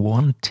guess but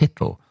one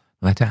tittle,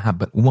 let her have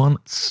but one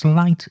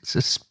slight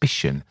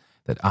suspicion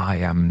that I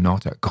am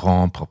not a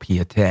grand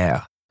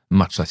propriétaire,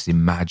 much less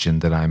imagine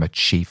that I am a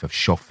chief of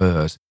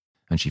chauffeurs,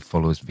 and she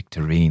follows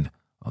Victorine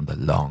on the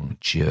long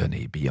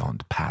journey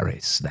beyond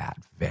Paris that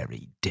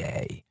very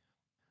day.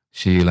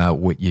 She'll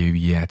outwit you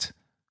yet,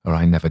 or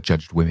I never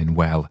judged women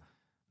well.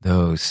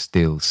 Those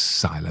still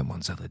silent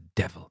ones are the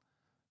devil.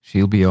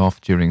 She'll be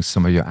off during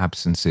some of your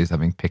absences,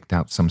 having picked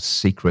out some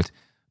secret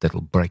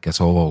that'll break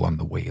us all on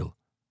the wheel."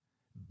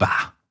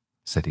 "Bah!"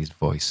 said his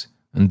voice,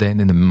 and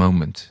then in a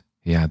moment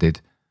he added,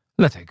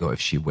 "Let her go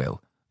if she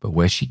will, but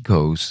where she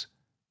goes,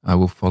 I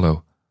will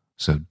follow,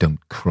 so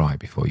don't cry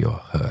before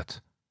you're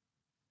hurt."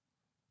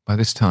 By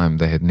this time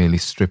they had nearly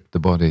stripped the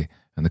body,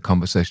 and the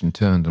conversation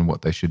turned on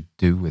what they should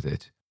do with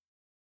it.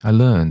 I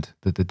learned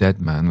that the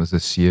dead man was the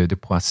Sieur de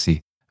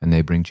Poissy, a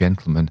neighbouring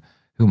gentleman,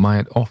 whom I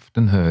had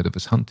often heard of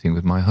as hunting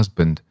with my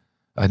husband.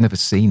 I had never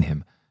seen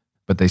him,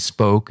 but they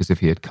spoke as if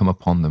he had come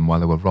upon them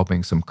while they were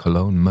robbing some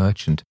Cologne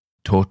merchant,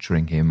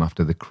 torturing him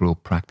after the cruel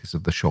practice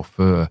of the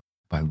chauffeur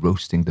by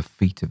roasting the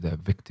feet of their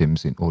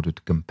victims in order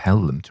to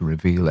compel them to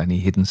reveal any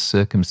hidden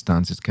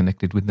circumstances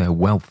connected with their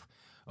wealth,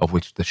 of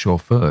which the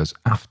chauffeurs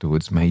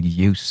afterwards made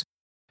use.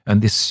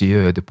 And this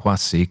Sieur de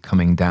Poissy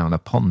coming down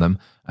upon them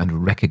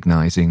and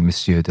recognizing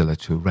Monsieur de la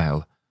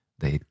Tourelle,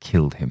 they had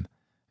killed him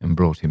and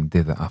brought him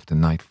thither after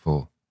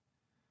nightfall.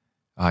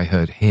 I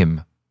heard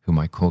him, whom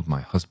I called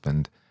my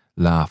husband,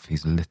 laugh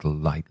his little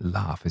light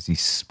laugh as he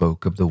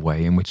spoke of the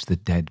way in which the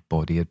dead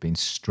body had been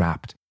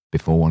strapped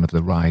before one of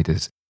the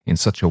riders, in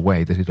such a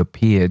way that it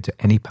appeared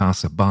to any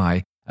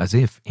passer-by as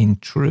if, in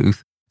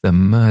truth, the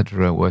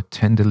murderer were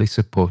tenderly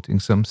supporting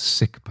some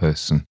sick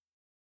person.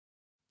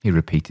 He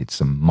repeated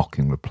some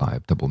mocking reply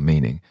of double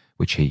meaning,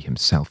 which he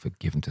himself had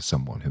given to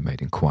someone who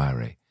made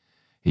inquiry.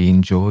 He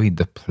enjoyed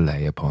the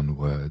play upon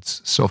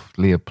words,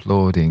 softly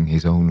applauding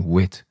his own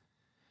wit.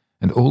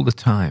 And all the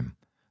time,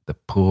 the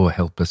poor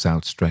helpless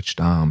outstretched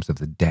arms of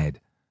the dead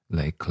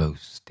lay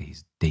close to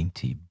his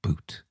dainty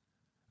boot.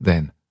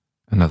 Then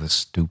another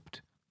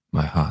stooped.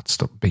 My heart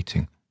stopped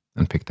beating,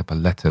 and picked up a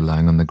letter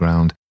lying on the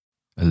ground,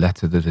 a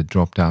letter that had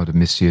dropped out of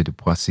Monsieur de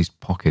Poissy's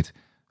pocket,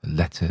 a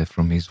letter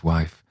from his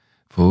wife,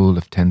 full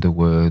of tender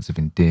words of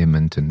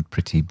endearment and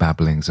pretty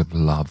babblings of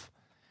love.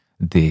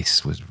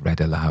 This was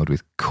read aloud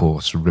with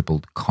coarse,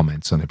 ribald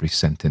comments on every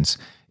sentence,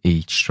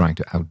 each trying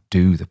to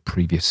outdo the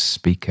previous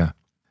speaker.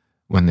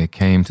 When they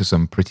came to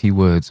some pretty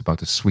words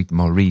about a sweet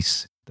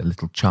Maurice, the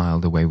little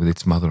child away with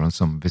its mother on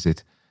some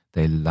visit,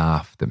 they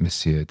laughed at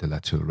Monsieur de la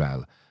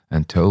Tourelle,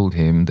 and told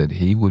him that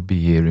he would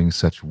be hearing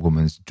such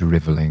woman's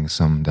drivelling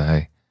some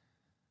day.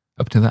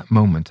 Up to that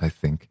moment, I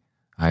think,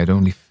 I had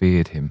only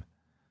feared him,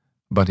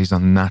 but his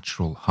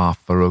unnatural,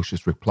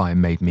 half-ferocious reply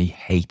made me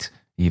hate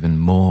even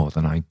more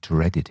than I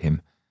dreaded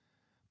him.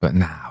 But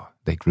now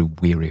they grew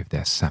weary of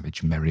their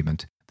savage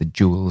merriment. The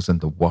jewels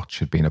and the watch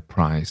had been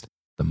apprised,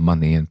 the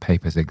money and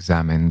papers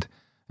examined,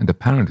 and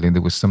apparently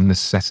there was some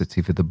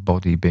necessity for the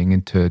body being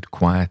interred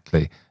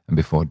quietly and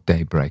before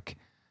daybreak.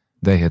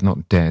 They had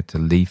not dared to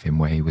leave him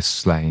where he was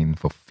slain,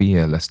 for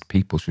fear lest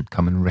people should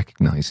come and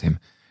recognize him,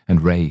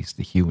 and raise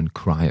the hue and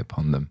cry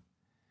upon them.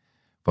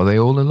 For they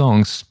all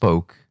along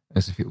spoke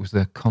as if it was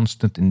their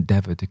constant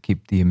endeavour to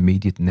keep the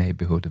immediate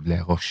neighbourhood of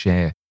Les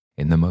Rochers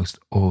in the most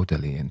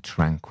orderly and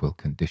tranquil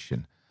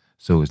condition,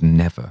 so as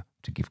never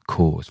to give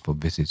cause for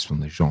visits from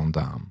the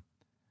gendarmes.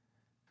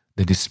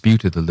 They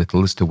disputed a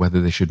little as to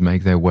whether they should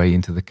make their way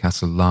into the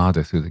castle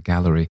larder through the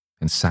gallery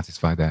and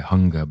satisfy their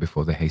hunger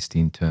before the hasty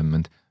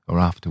interment, or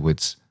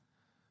afterwards.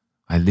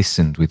 I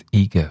listened with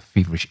eager,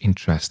 feverish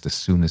interest as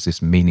soon as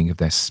this meaning of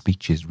their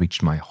speeches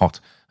reached my hot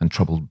and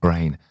troubled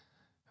brain,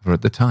 for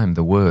at the time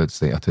the words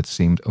they uttered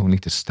seemed only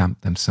to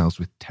stamp themselves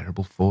with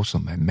terrible force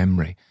on my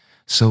memory,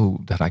 so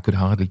that I could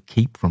hardly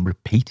keep from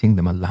repeating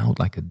them aloud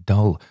like a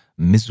dull,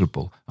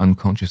 miserable,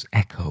 unconscious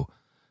echo.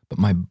 But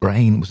my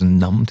brain was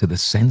numb to the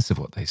sense of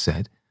what they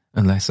said,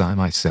 unless I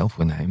myself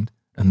were named,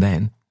 and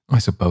then, I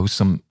suppose,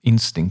 some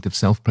instinct of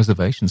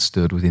self-preservation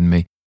stirred within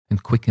me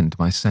and quickened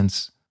my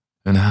sense.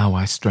 And how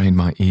I strained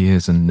my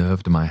ears and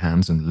nerved my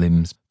hands and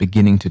limbs,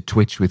 beginning to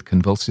twitch with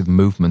convulsive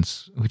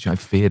movements which I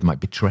feared might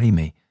betray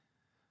me.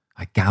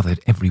 I gathered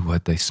every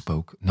word they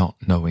spoke, not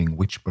knowing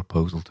which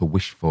proposal to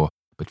wish for,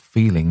 but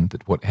feeling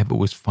that whatever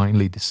was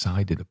finally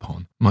decided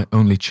upon, my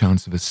only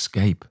chance of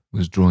escape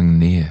was drawing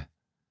near.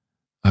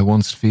 I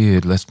once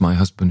feared lest my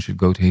husband should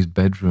go to his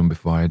bedroom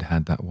before I had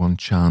had that one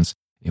chance,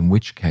 in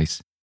which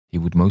case he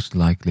would most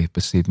likely have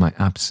perceived my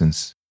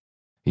absence.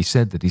 He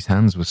said that his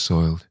hands were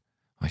soiled.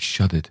 I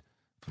shuddered,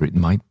 for it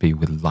might be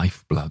with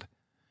life-blood,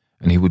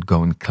 and he would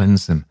go and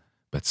cleanse them,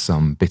 but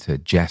some bitter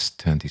jest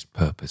turned his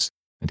purpose,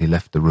 and he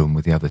left the room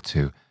with the other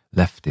two,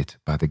 left it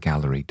by the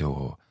gallery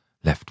door,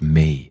 left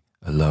me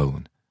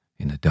alone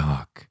in the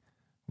dark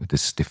with the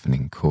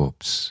stiffening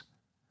corpse.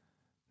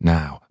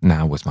 Now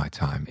was my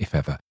time, if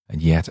ever,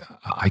 and yet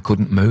I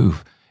couldn't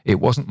move. It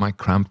wasn't my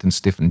cramped and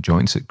stiffened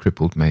joints that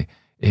crippled me.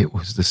 It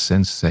was the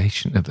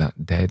sensation of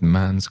that dead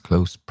man's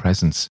close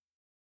presence.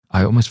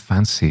 I almost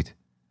fancied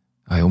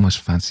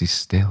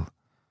still,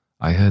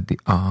 I heard the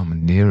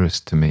arm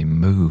nearest to me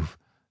move,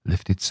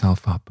 lift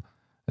itself up,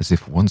 as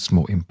if once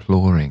more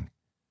imploring,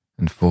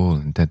 and fall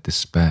in dead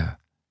despair.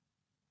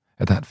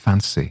 At that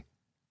fancy,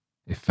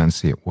 if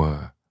fancy it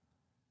were,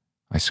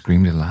 I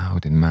screamed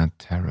aloud in mad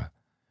terror,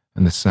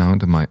 and the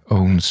sound of my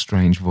own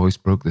strange voice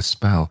broke the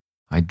spell.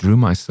 I drew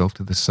myself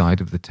to the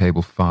side of the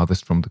table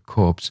farthest from the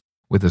corpse,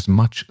 with as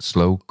much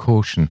slow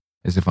caution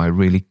as if I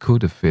really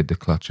could have feared the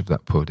clutch of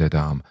that poor dead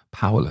arm,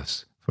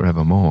 powerless for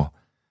evermore.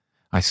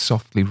 I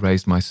softly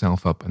raised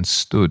myself up and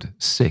stood,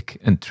 sick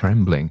and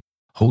trembling,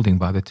 holding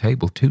by the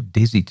table, too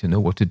dizzy to know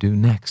what to do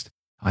next.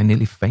 I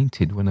nearly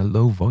fainted when a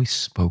low voice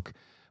spoke,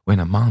 when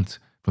Amante,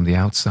 from the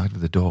outside of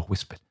the door,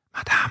 whispered,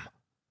 "Madame."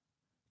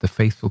 The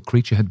faithful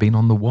creature had been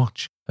on the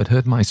watch, had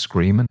heard my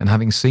scream, and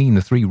having seen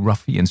the three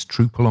ruffians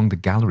troop along the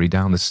gallery,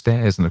 down the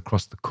stairs, and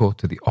across the court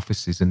to the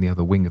offices in the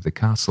other wing of the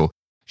castle,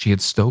 she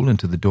had stolen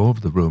to the door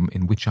of the room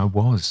in which I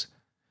was.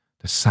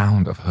 The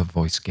sound of her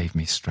voice gave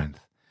me strength.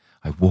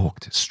 I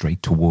walked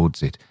straight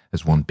towards it,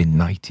 as one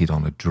benighted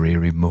on a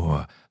dreary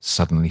moor,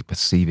 suddenly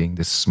perceiving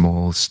this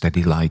small,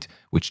 steady light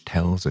which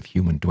tells of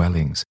human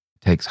dwellings,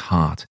 takes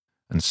heart,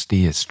 and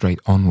steers straight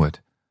onward.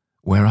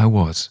 Where I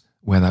was,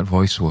 where that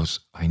voice was,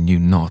 I knew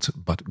not,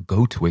 but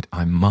go to it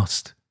I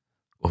must,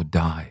 or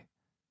die.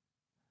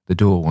 The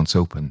door once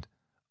opened,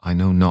 I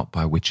know not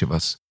by which of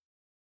us.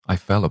 I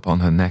fell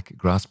upon her neck,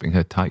 grasping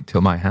her tight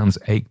till my hands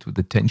ached with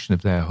the tension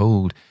of their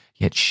hold,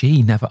 yet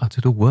she never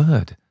uttered a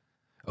word.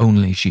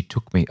 Only she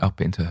took me up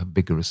into her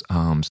vigorous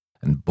arms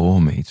and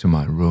bore me to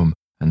my room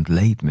and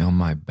laid me on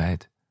my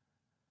bed.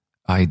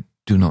 I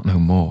do not know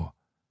more.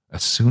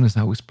 As soon as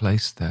I was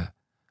placed there,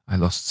 I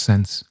lost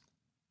sense.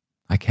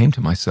 I came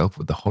to myself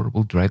with the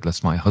horrible dread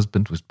lest my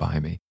husband was by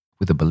me,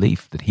 with the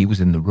belief that he was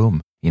in the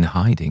room, in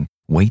hiding,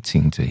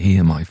 waiting to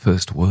hear my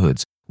first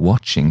words,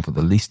 watching for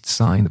the least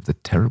sign of the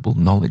terrible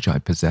knowledge I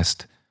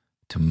possessed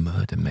to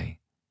murder me.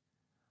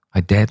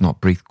 I dared not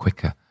breathe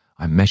quicker.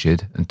 I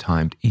measured and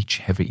timed each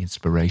heavy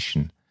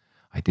inspiration.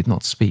 I did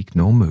not speak,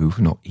 nor move,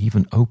 nor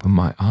even open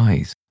my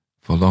eyes,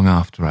 for long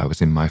after I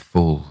was in my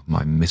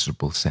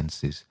miserable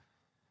senses.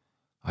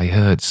 I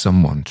heard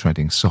someone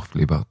treading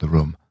softly about the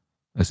room,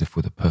 as if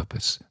with a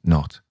purpose,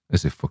 not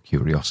as if for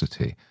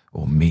curiosity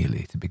or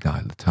merely to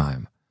beguile the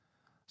time.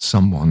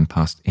 Someone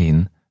passed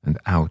in and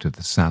out of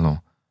the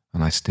salon,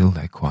 and I still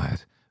lay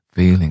quiet,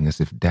 feeling as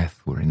if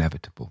death were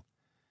inevitable,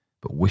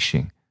 but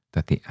wishing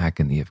that the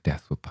agony of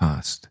death were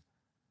past.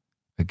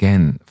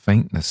 Again,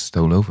 faintness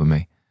stole over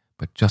me,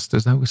 but just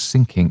as I was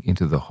sinking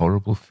into the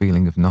horrible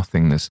feeling of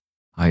nothingness,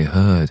 I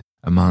heard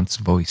Amante's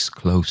voice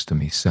close to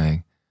me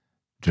saying,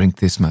 "Drink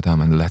this,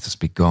 madame, and let us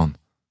be gone.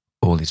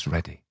 All is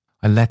ready."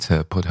 I let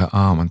her put her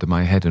arm under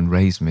my head and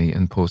raise me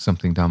and pour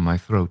something down my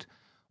throat.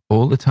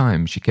 All the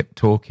time she kept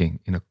talking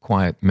in a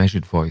quiet,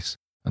 measured voice,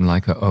 and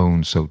like her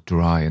own, so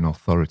dry and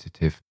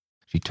authoritative.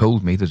 She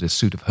told me that a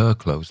suit of her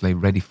clothes lay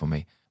ready for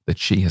me, that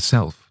she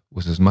herself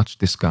was as much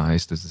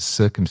disguised as the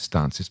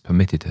circumstances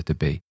permitted her to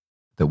be,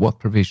 that what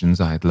provisions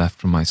I had left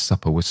from my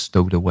supper were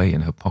stowed away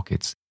in her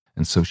pockets,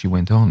 and so she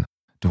went on,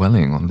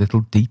 dwelling on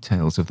little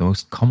details of the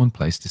most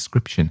commonplace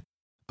description,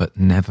 but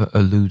never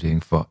alluding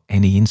for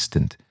any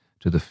instant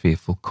to the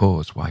fearful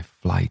cause why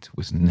flight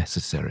was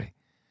necessary.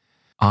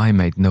 I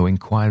made no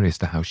inquiry as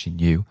to how she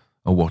knew,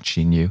 or what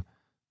she knew.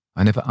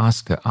 I never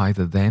asked her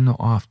either then or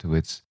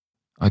afterwards.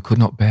 I could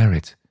not bear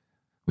it.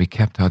 We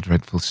kept our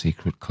dreadful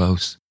secret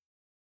close.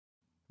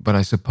 But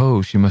I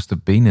suppose she must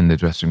have been in the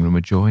dressing room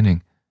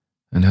adjoining,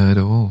 and heard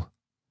all.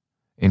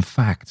 In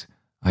fact,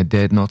 I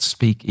dared not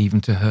speak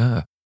even to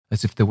her,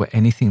 as if there were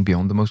anything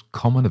beyond the most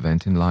common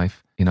event in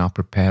life in our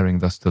preparing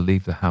thus to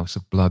leave the house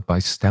of blood by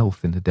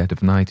stealth in the dead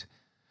of night.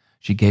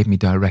 She gave me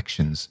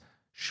directions,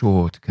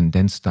 short,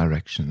 condensed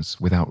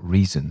directions, without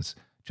reasons,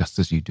 just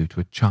as you do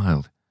to a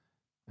child.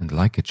 And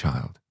like a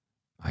child,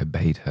 I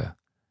obeyed her.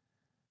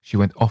 She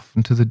went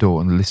often to the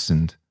door and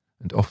listened,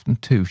 and often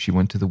too she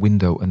went to the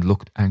window and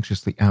looked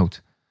anxiously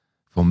out.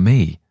 For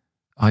me,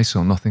 I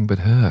saw nothing but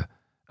her,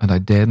 and I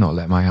dared not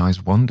let my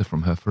eyes wander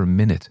from her for a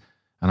minute,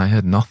 and I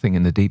heard nothing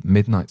in the deep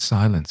midnight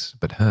silence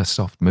but her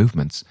soft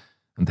movements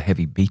and the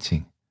heavy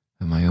beating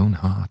of my own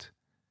heart.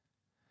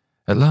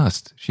 At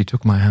last she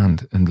took my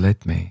hand and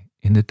led me,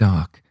 in the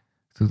dark,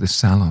 through the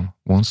salon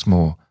once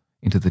more,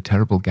 into the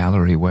terrible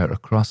gallery where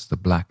across the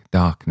black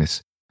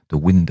darkness the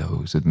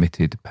windows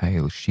admitted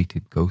pale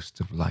sheeted ghosts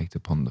of light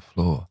upon the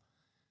floor.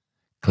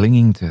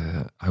 Clinging to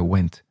her, I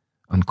went,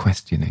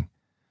 unquestioning,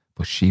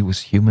 for she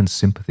was human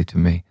sympathy to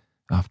me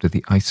after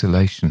the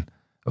isolation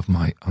of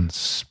my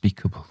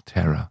unspeakable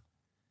terror.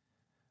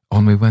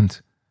 On we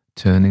went,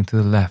 turning to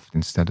the left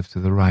instead of to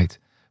the right,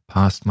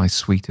 past my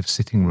suite of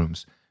sitting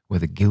rooms where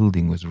the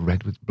gilding was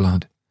red with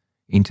blood,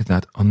 into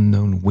that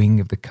unknown wing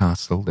of the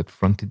castle that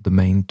fronted the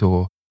main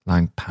door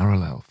lying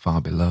parallel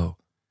far below.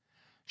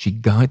 She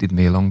guided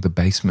me along the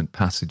basement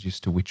passages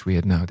to which we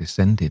had now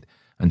descended,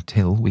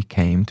 until we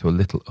came to a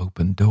little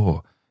open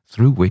door,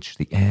 through which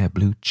the air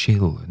blew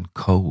chill and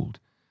cold,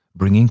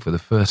 bringing for the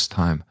first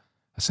time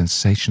a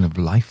sensation of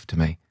life to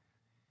me.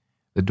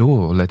 The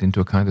door led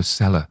into a kind of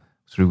cellar,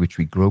 through which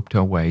we groped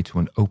our way to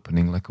an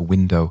opening like a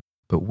window,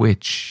 but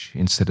which,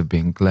 instead of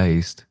being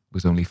glazed,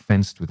 was only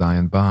fenced with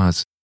iron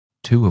bars,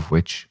 two of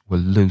which were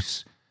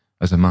loose,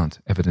 as Amante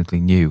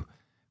evidently knew,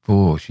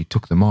 for she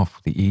took them off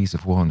with the ease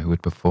of one who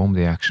had performed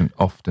the action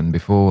often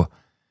before,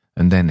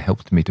 and then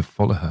helped me to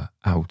follow her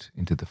out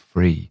into the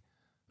free,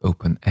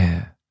 open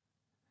air.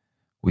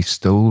 We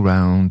stole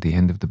round the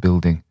end of the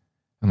building,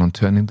 and on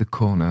turning the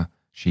corner,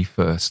 she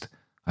first,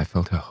 I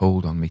felt her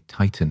hold on me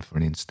tighten for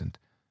an instant,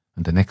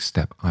 and the next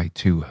step I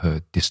too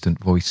heard distant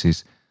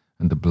voices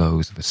and the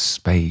blows of a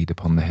spade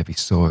upon the heavy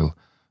soil,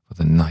 for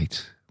the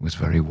night was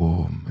very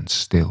warm and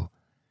still.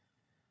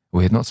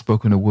 We had not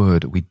spoken a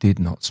word, we did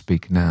not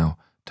speak now.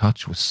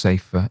 Touch was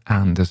safer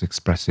and as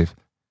expressive.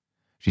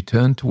 She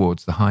turned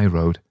towards the high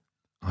road.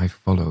 I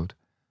followed.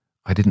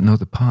 I didn't know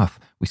the path.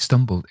 We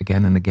stumbled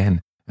again and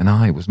again, and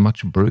I was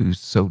much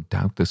bruised, so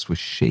doubtless was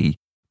she,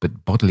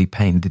 but bodily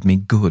pain did me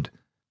good.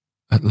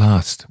 At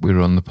last we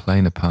were on the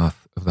plainer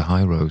path of the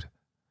high road.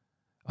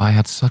 I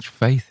had such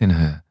faith in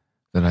her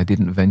that I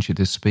didn't venture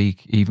to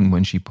speak, even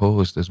when she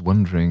paused as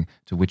wondering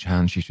to which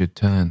hand she should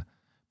turn.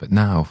 But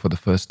now, for the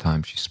first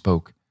time, she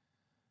spoke.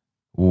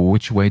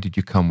 "Which way did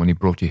you come when he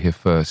brought you here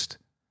first?"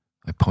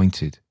 I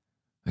pointed.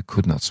 I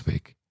could not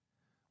speak.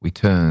 We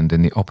turned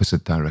in the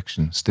opposite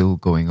direction, still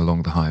going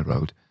along the high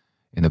road.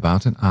 In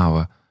about an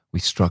hour, we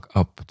struck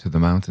up to the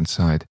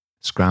mountainside,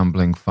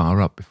 scrambling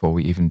far up before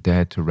we even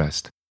dared to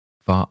rest,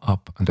 far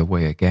up and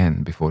away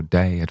again before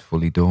day had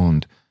fully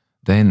dawned.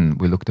 Then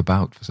we looked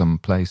about for some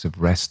place of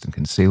rest and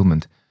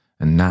concealment,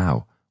 and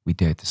now we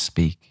dared to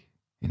speak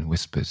in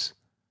whispers.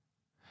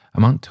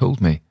 Amant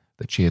told me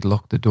that she had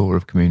locked the door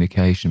of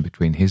communication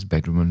between his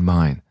bedroom and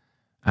mine,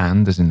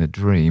 and, as in a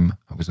dream,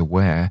 I was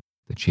aware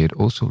that she had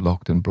also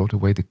locked and brought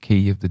away the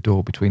key of the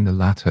door between the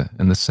latter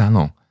and the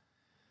salon.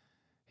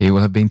 He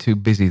will have been too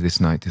busy this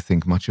night to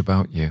think much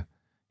about you.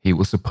 He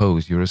will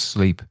suppose you're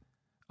asleep.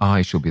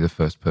 I shall be the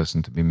first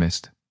person to be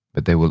missed,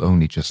 but they will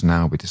only just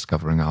now be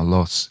discovering our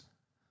loss.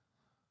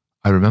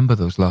 I remember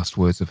those last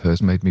words of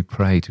hers made me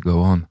pray to go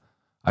on.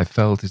 I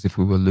felt as if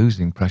we were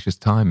losing precious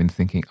time in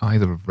thinking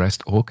either of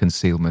rest or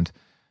concealment,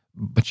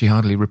 but she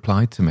hardly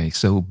replied to me,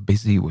 so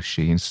busy was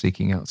she in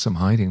seeking out some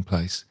hiding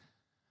place.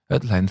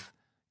 At length,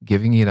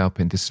 giving it up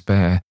in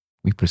despair,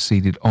 we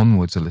proceeded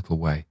onwards a little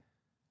way.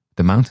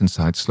 The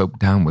mountainside sloped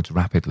downwards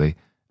rapidly,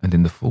 and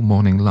in the full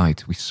morning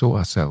light we saw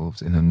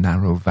ourselves in a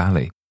narrow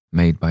valley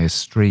made by a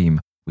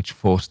stream which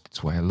forced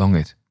its way along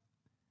it.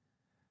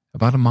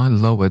 About a mile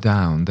lower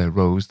down there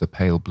rose the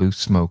pale blue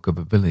smoke of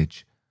a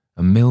village.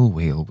 A mill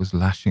wheel was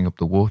lashing up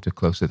the water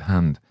close at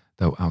hand,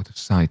 though out of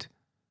sight.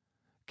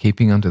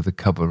 Keeping under the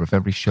cover of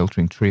every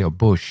sheltering tree or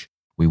bush,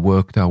 we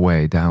worked our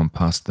way down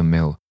past the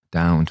mill,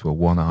 down to a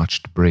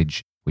one-arched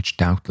bridge, which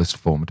doubtless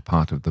formed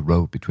part of the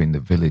road between the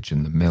village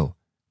and the mill.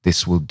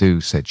 "This will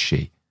do," said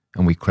she,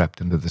 and we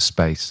crept under the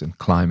space, and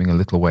climbing a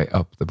little way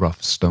up the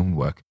rough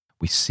stonework,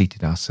 we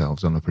seated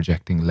ourselves on a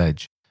projecting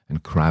ledge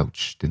and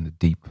crouched in the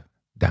deep,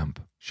 damp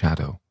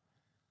shadow.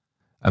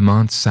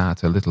 Amant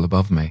sat a little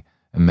above me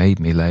and made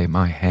me lay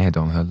my head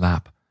on her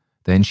lap.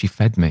 Then she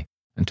fed me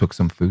and took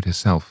some food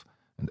herself,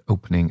 and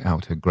opening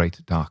out her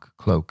great dark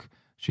cloak,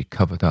 she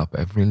covered up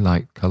every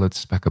light-coloured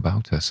speck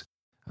about us,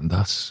 and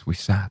thus we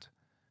sat,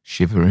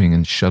 shivering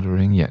and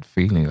shuddering, yet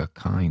feeling a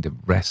kind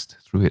of rest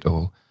through it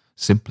all,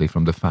 simply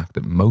from the fact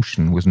that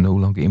motion was no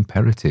longer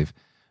imperative,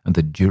 and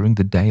that during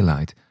the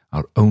daylight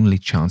our only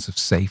chance of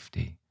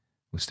safety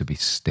was to be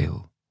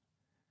still.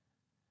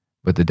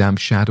 But the damp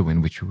shadow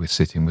in which we were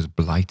sitting was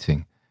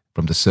blighting,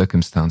 from the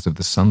circumstance of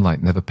the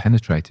sunlight never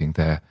penetrating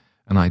there,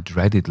 and I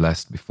dreaded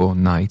lest before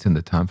night and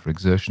the time for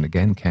exertion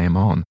again came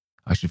on,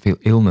 I should feel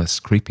illness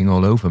creeping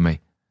all over me.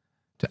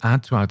 To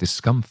add to our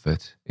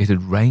discomfort, it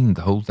had rained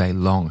the whole day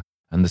long,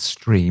 and the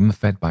stream,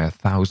 fed by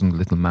 1,000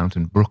 little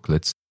mountain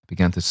brooklets,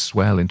 began to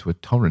swell into a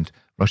torrent,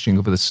 rushing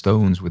over the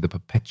stones with a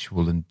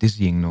perpetual and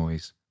dizzying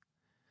noise.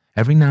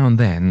 Every now and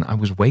then I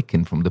was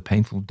wakened from the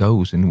painful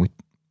doze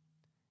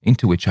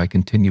into which I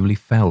continually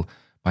fell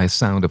by a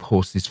sound of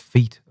horses'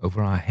 feet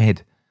over our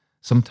head,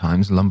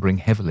 sometimes lumbering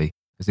heavily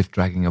as if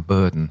dragging a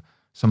burden,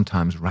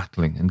 sometimes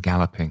rattling and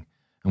galloping,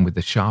 and with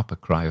the sharper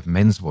cry of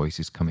men's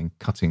voices coming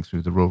cutting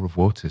through the roar of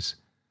waters.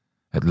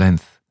 At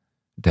length,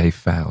 day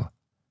fell.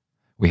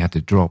 We had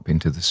to drop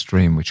into the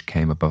stream which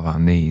came above our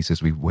knees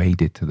as we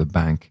waded to the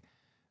bank.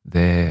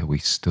 There we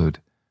stood,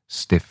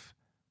 stiff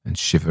and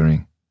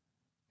shivering.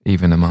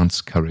 Even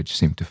Amant's courage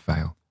seemed to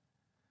fail.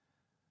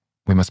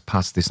 "We must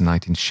pass this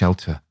night in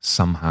shelter,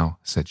 somehow,"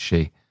 said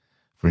she,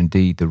 for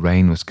indeed the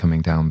rain was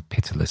coming down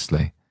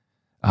pitilessly.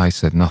 I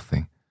said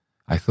nothing.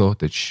 I thought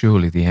that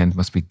surely the end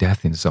must be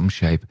death in some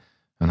shape,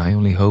 and I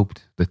only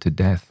hoped that to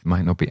death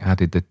might not be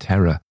added the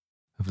terror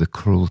of the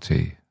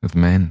cruelty of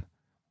men.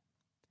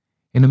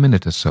 In a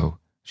minute or so,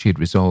 she had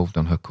resolved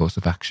on her course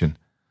of action.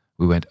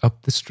 We went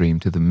up the stream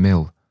to the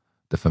mill.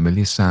 The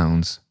familiar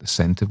sounds, the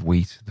scent of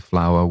wheat, the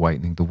flour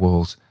whitening the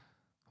walls,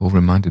 all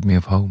reminded me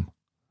of home,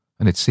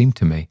 and it seemed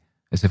to me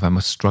as if I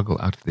must struggle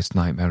out of this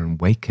nightmare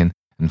and waken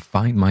and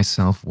find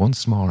myself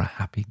once more a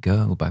happy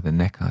girl by the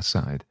neck our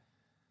side.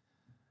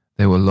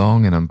 They were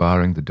long in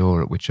unbarring the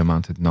door at which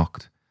Amant had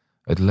knocked.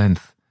 At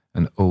length,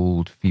 an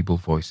old, feeble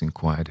voice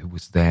inquired who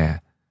was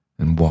there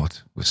and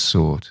what was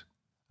sought.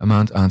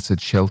 Amant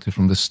answered shelter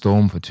from the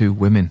storm for 2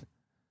 women,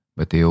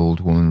 but the old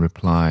woman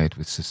replied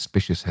with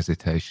suspicious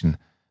hesitation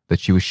that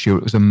she was sure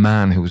it was a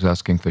man who was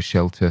asking for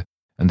shelter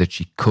and that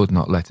she could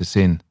not let us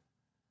in.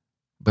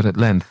 But at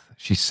length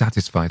she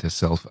satisfied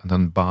herself and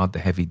unbarred the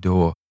heavy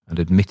door and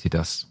admitted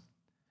us.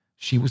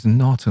 She was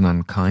not an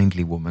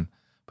unkindly woman,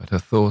 but her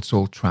thoughts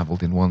all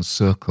travelled in one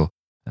circle,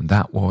 and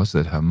that was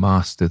that her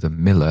master, the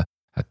miller,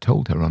 had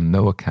told her on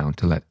no account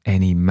to let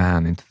any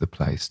man into the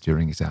place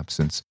during his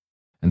absence,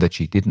 and that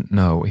she didn't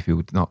know if he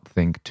would not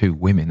think 2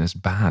 women as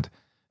bad,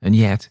 and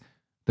yet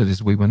that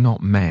as we were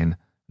not men,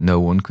 no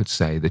one could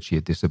say that she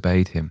had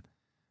disobeyed him,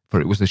 for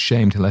it was a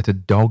shame to let a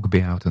dog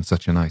be out on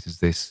such a night as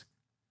this.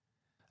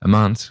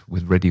 Amant,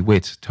 with ready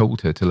wit,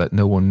 told her to let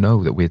no one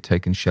know that we had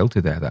taken shelter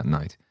there that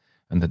night,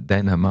 and that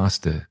then her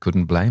master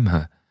couldn't blame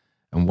her,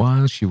 and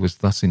while she was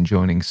thus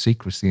enjoining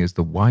secrecy as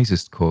the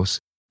wisest course,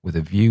 with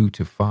a view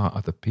to far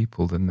other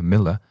people than the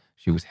miller,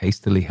 she was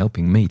hastily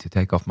helping me to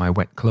take off my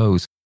wet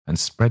clothes, and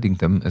spreading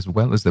them as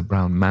well as the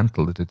brown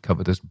mantle that had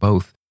covered us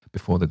both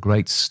before the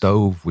great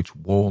stove which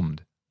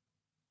warmed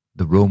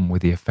the room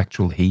with the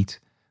effectual heat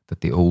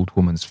that the old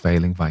woman's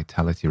failing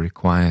vitality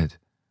required.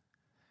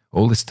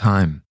 All this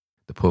time,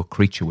 the poor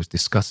creature was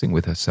discussing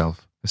with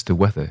herself as to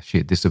whether she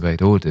had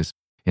disobeyed orders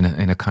in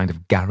a kind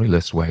of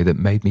garrulous way that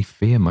made me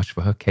fear much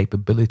for her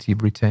capability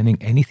of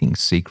retaining anything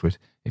secret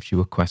if she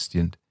were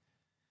questioned.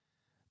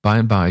 By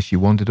and by she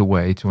wandered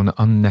away to an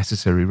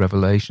unnecessary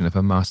revelation of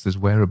her master's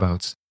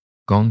whereabouts,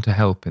 gone to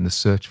help in the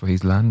search for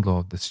his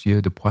landlord, the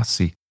Sieur de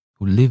Poissy,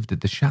 who lived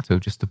at the chateau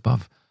just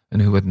above,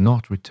 and who had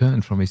not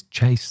returned from his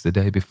chase the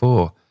day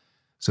before.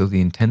 So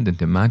the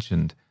intendant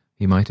imagined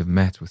he might have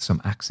met with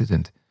some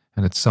accident,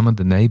 and had summoned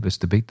the neighbours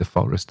to beat the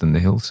forest and the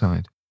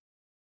hillside.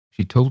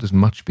 She told us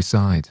much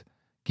besides,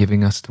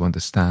 giving us to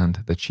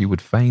understand that she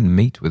would fain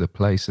meet with a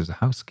place as a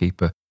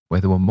housekeeper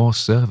where there were more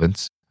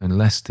servants and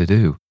less to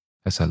do,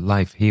 as her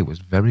life here was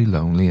very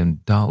lonely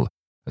and dull,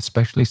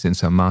 especially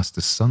since her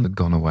master's son had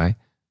gone away,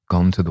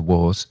 gone to the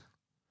wars.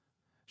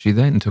 She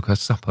then took her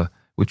supper,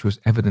 which was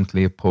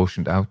evidently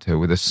apportioned out to her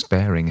with a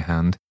sparing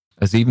hand,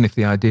 as even if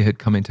the idea had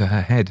come into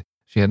her head,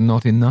 she had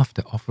not enough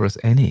to offer us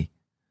any.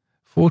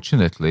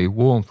 Fortunately,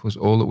 warmth was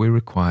all that we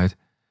required,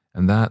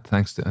 and that,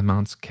 thanks to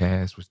Amante's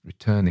cares, was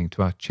returning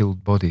to our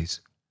chilled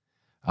bodies.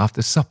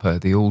 After supper,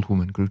 the old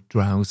woman grew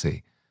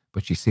drowsy,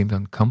 but she seemed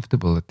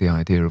uncomfortable at the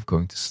idea of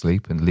going to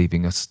sleep and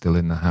leaving us still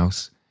in the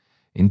house.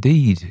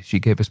 Indeed, she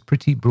gave us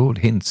pretty broad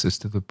hints as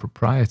to the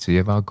propriety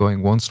of our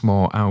going once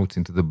more out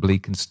into the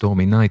bleak and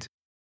stormy night,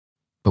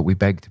 but we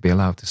begged to be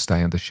allowed to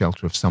stay under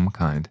shelter of some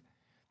kind.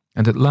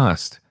 And at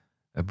last,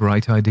 a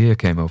bright idea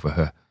came over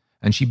her,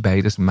 and she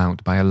bade us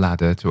mount by a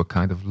ladder to a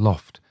kind of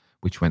loft,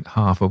 which went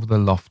half over the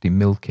lofty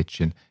mill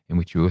kitchen in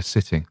which we were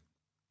sitting.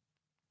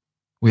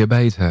 We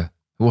obeyed her.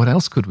 What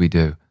else could we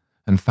do?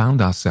 And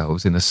found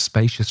ourselves in a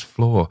spacious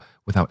floor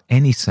without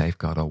any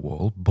safeguard or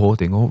wall,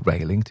 boarding or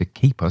railing to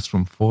keep us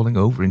from falling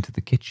over into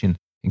the kitchen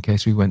in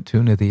case we went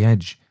too near the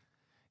edge.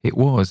 It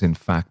was, in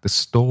fact, the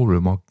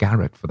storeroom or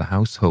garret for the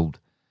household.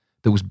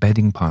 There was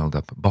bedding piled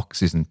up,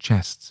 boxes and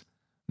chests,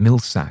 mill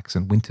sacks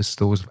and winter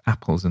stores of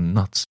apples and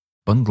nuts,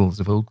 bundles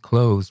of old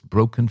clothes,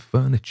 broken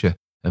furniture,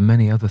 and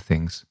many other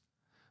things.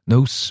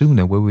 No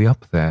sooner were we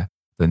up there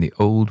than the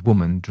old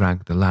woman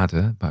dragged the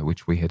ladder by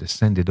which we had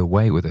ascended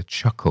away with a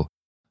chuckle,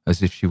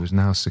 as if she was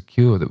now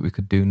secure that we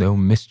could do no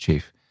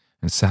mischief,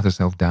 and sat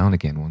herself down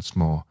again once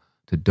more,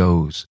 to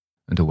doze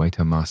and await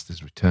her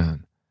master's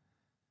return.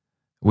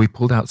 We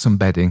pulled out some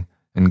bedding,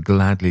 and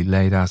gladly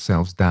laid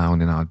ourselves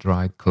down in our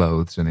dried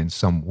clothes and in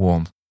some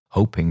warmth,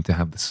 hoping to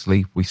have the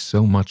sleep we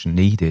so much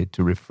needed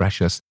to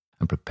refresh us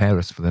and prepare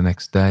us for the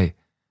next day.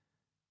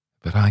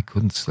 But I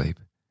couldn't sleep,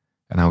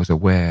 and I was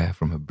aware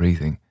from her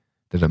breathing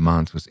that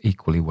Amante was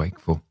equally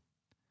wakeful.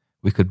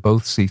 We could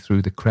both see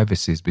through the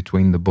crevices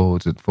between the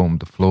boards that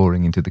formed the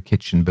flooring into the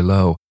kitchen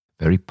below,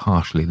 very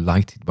partially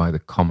lighted by the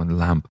common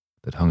lamp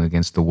that hung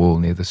against the wall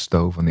near the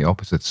stove on the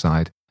opposite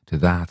side to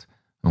that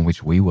on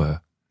which we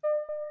were.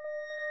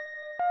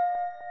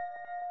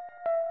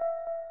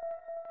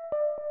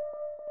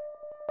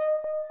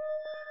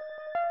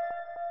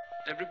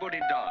 Everybody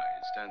dies,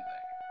 don't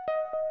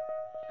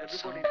they?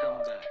 Everybody come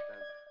back, don't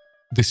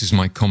they? This is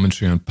my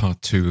commentary on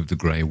part 2 of The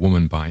Grey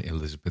Woman by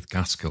Elizabeth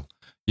Gaskell.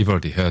 You've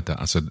already heard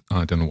that.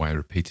 I don't know why I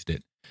repeated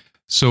it.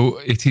 So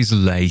it is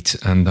late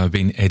and I've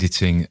been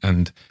editing,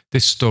 and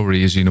this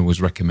story, as you know,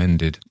 was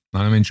recommended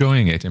and I'm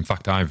enjoying it. In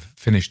fact, I've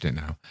finished it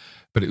now,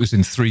 but it was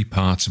in 3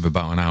 parts of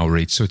about an hour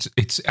each. So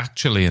it's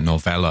actually a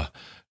novella,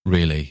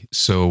 really.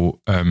 So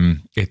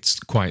it's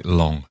quite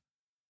long.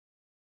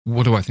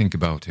 What do I think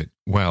about it?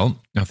 Well,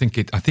 I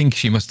think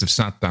she must have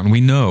sat down. We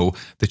know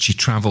that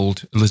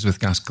Elizabeth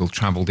Gaskell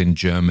travelled in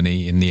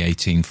Germany in the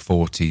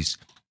 1840s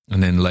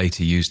and then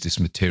later used this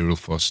material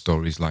for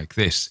stories like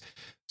this.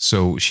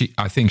 So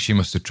I think she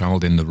must have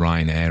travelled in the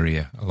Rhine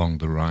area, along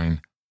the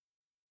Rhine.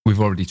 We've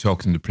already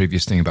talked in the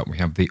previous thing about we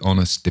have the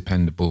honest,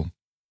 dependable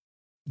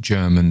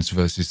Germans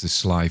versus the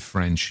sly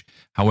French.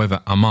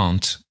 However,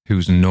 Amante,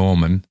 who's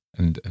Norman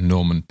and a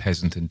Norman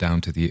peasant and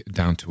down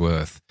to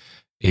earth,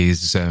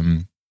 is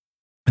an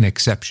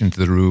exception to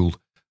the rule.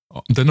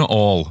 They're not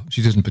all.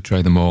 She doesn't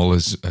portray them all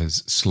as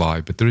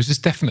sly, but there is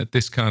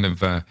this kind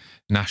of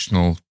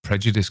national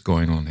prejudice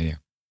going on here.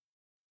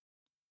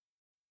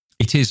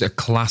 It is a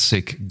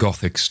classic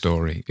Gothic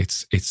story.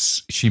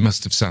 She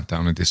must have sat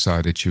down and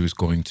decided she was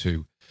going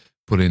to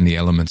put in the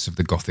elements of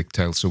the Gothic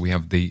tale. So we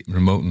have the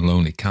remote and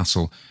lonely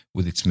castle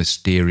with its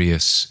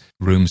mysterious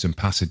rooms and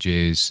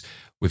passages.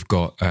 We've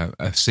got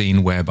a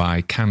scene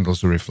whereby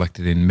candles are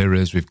reflected in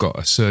mirrors. We've got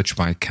a search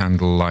by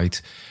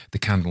candlelight. The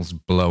candles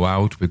blow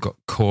out. We've got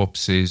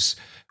corpses.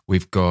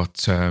 We've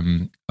got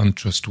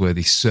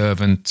untrustworthy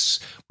servants.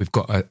 We've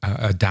got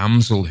a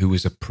damsel who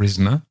is a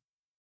prisoner.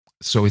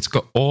 So it's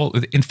got all...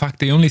 In fact,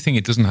 the only thing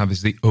it doesn't have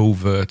is the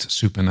overt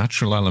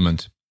supernatural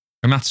element.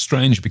 And that's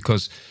strange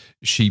because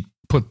she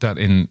put that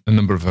in a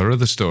number of her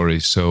other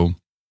stories. So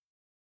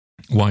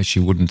why she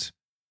wouldn't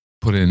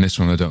put it in this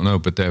one, I don't know,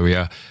 but there we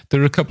are.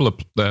 There are a couple of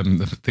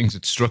things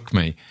that struck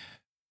me.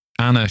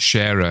 Anna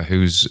Scherer,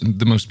 who's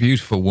the most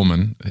beautiful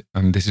woman,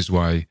 and this is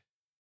why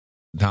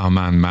our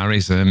man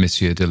marries her,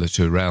 Monsieur de la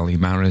Tourelle. He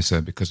marries her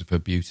because of her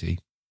beauty.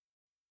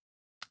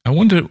 I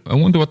wonder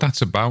what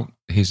that's about.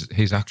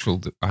 His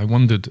actual. I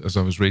wondered as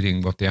I was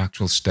reading what the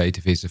actual state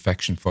of his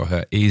affection for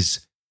her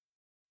is.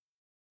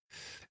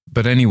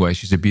 But anyway,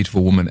 she's a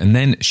beautiful woman. And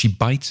then she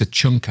bites a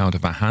chunk out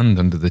of her hand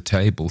under the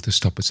table to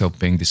stop herself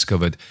being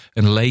discovered.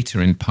 And later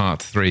in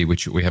part 3,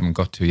 which we haven't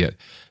got to yet,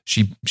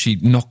 she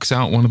knocks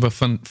out one of her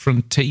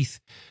front teeth.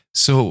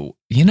 So,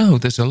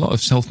 there's a lot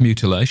of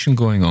self-mutilation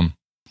going on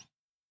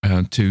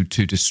to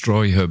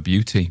destroy her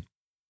beauty.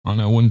 And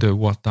I wonder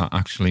what that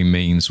actually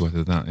means,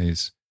 whether that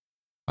is...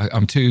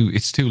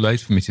 it's too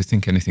late for me to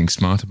think anything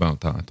smart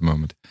about that at the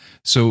moment.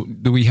 So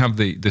we have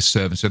the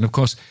servants. And of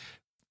course,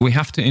 we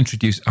have to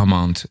introduce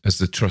Amante as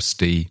the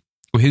trustee,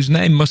 whose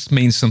name must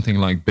mean something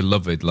like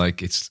beloved,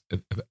 like it's a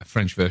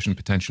French version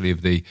potentially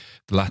of the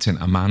Latin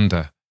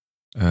Amanda,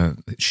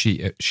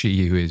 she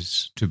who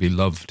is to be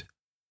loved,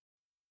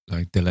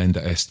 like delenda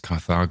est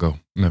Carthago,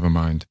 never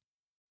mind.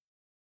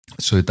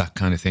 So that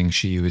kind of thing,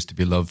 she who is to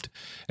be loved.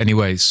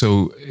 Anyway,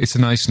 so it's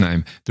a nice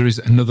name. There is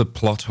another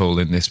plot hole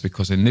in this,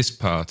 because in this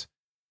part,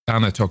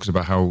 Anna talks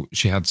about how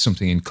she had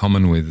something in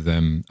common with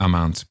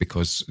Amante,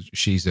 because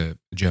she's a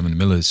German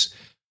miller's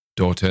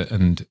daughter,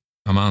 and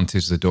Amante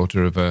is the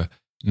daughter of a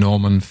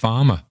Norman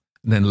farmer.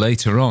 And then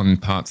later on, in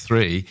part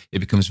 3, it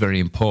becomes very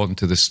important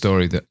to the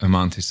story that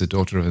Amante is the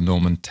daughter of a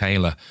Norman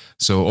tailor.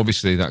 So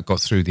obviously that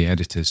got through the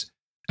editors.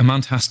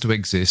 Amante has to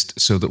exist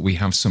so that we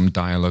have some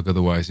dialogue,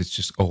 otherwise it's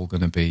just all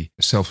going to be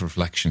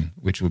self-reflection,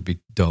 which would be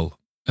dull.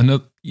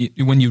 And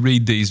when you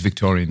read these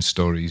Victorian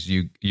stories,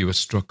 you are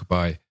struck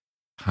by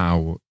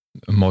how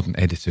a modern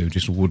editor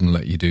just wouldn't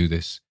let you do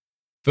this.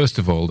 First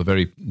of all,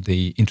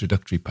 the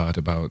introductory part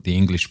about the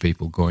English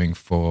people going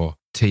for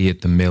tea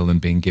at the mill and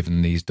being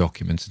given these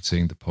documents and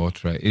seeing the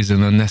portrait is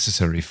an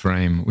unnecessary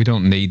frame. We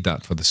don't need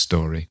that for the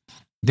story.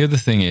 The other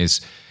thing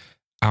is,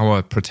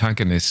 our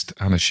protagonist,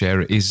 Anna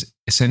Scherer, is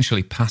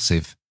essentially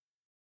passive.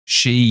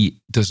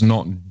 She does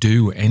not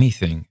do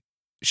anything.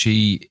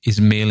 She is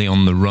merely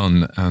on the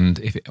run, and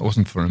if it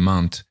wasn't for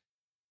Amante,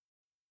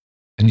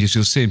 and as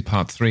you'll see in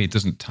part 3, it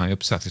doesn't tie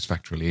up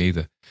satisfactorily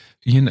either.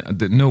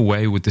 No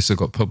way would this have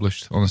got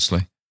published,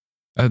 honestly.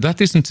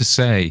 That isn't to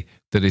say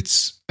that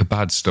it's a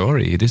bad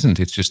story. It isn't.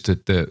 It's just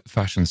that the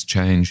fashions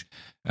change.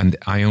 And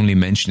I only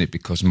mention it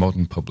because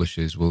modern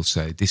publishers will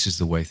say, this is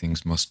the way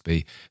things must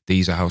be.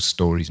 These are how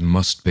stories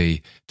must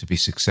be to be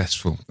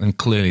successful. And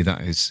clearly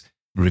that is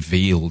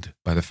revealed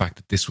by the fact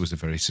that this was a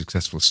very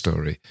successful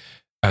story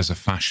as a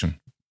fashion,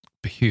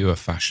 pure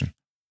fashion.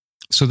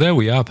 So there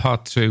we are,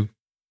 part 2.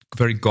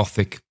 Very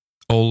gothic,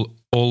 all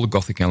the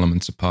gothic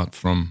elements apart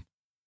from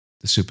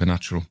the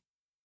supernatural.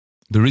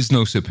 There is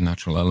no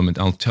supernatural element,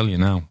 I'll tell you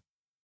now,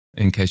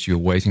 in case you're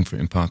waiting for it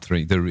in part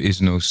 3. There is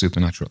no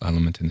supernatural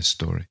element in this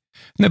story.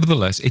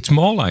 Nevertheless, it's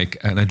more like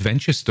an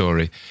adventure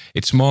story.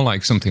 It's more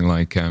like something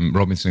like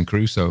Robinson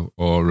Crusoe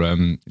or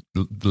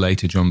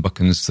later John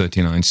Buchan's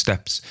 39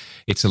 Steps.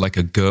 It's like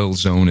a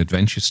girl's own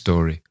adventure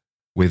story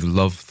with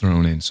love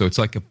thrown in. So it's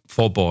like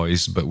for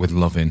boys, but with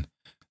love in.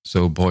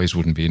 So boys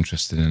wouldn't be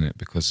interested in it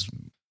because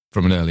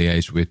from an early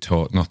age we're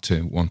taught not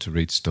to want to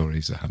read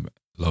stories that have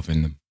love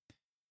in them.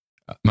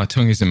 My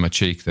tongue is in my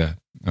cheek there.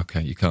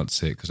 Okay, you can't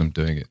see it because I'm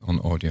doing it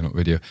on audio, not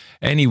video.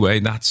 Anyway,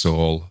 that's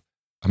all.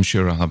 I'm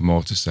sure I'll have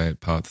more to say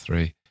at part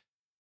 3.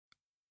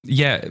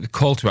 Yeah,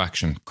 call to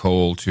action.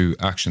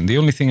 The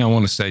only thing I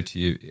want to say to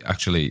you,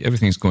 actually,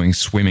 everything's going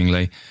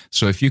swimmingly.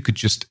 So if you could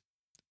just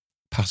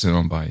pass it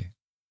on by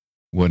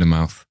word of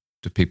mouth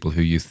to people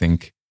who you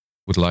think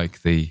would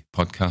like the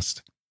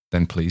podcast,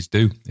 then please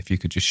do. If you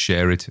could just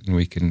share it and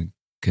we can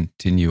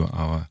continue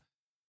our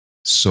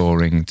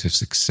soaring to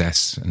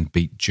success and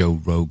beat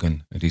Joe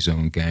Rogan at his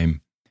own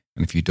game.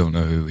 And if you don't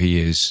know who he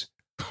is,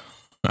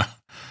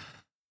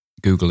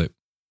 Google it.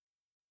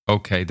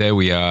 Okay, there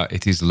we are.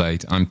 It is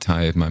late. I'm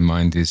tired. My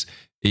mind is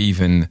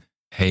even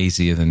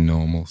hazier than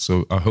normal.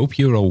 So I hope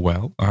you're all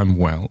well. I'm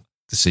well.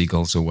 The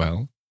seagulls are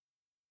well.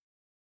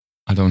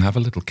 I don't have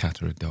a little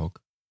cat or a dog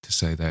to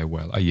say they're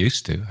well. I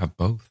used to have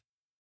both.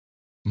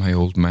 My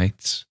old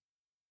mates.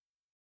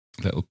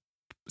 Little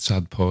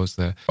sad pause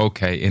there.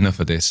 Okay, enough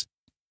of this.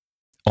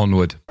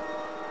 Onward.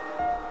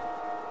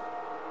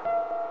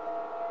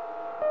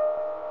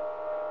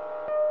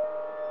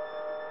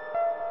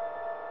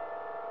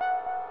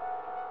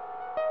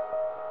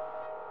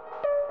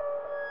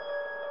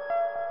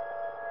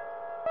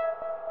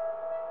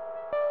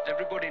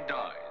 Everybody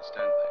dies,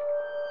 don't they?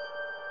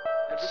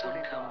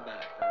 Everybody come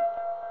back, don't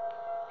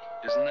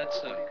they? Isn't that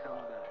so?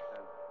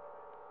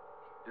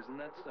 Isn't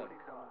that so?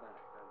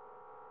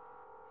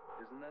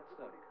 Isn't that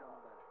so?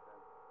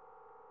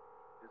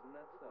 Isn't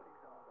that so?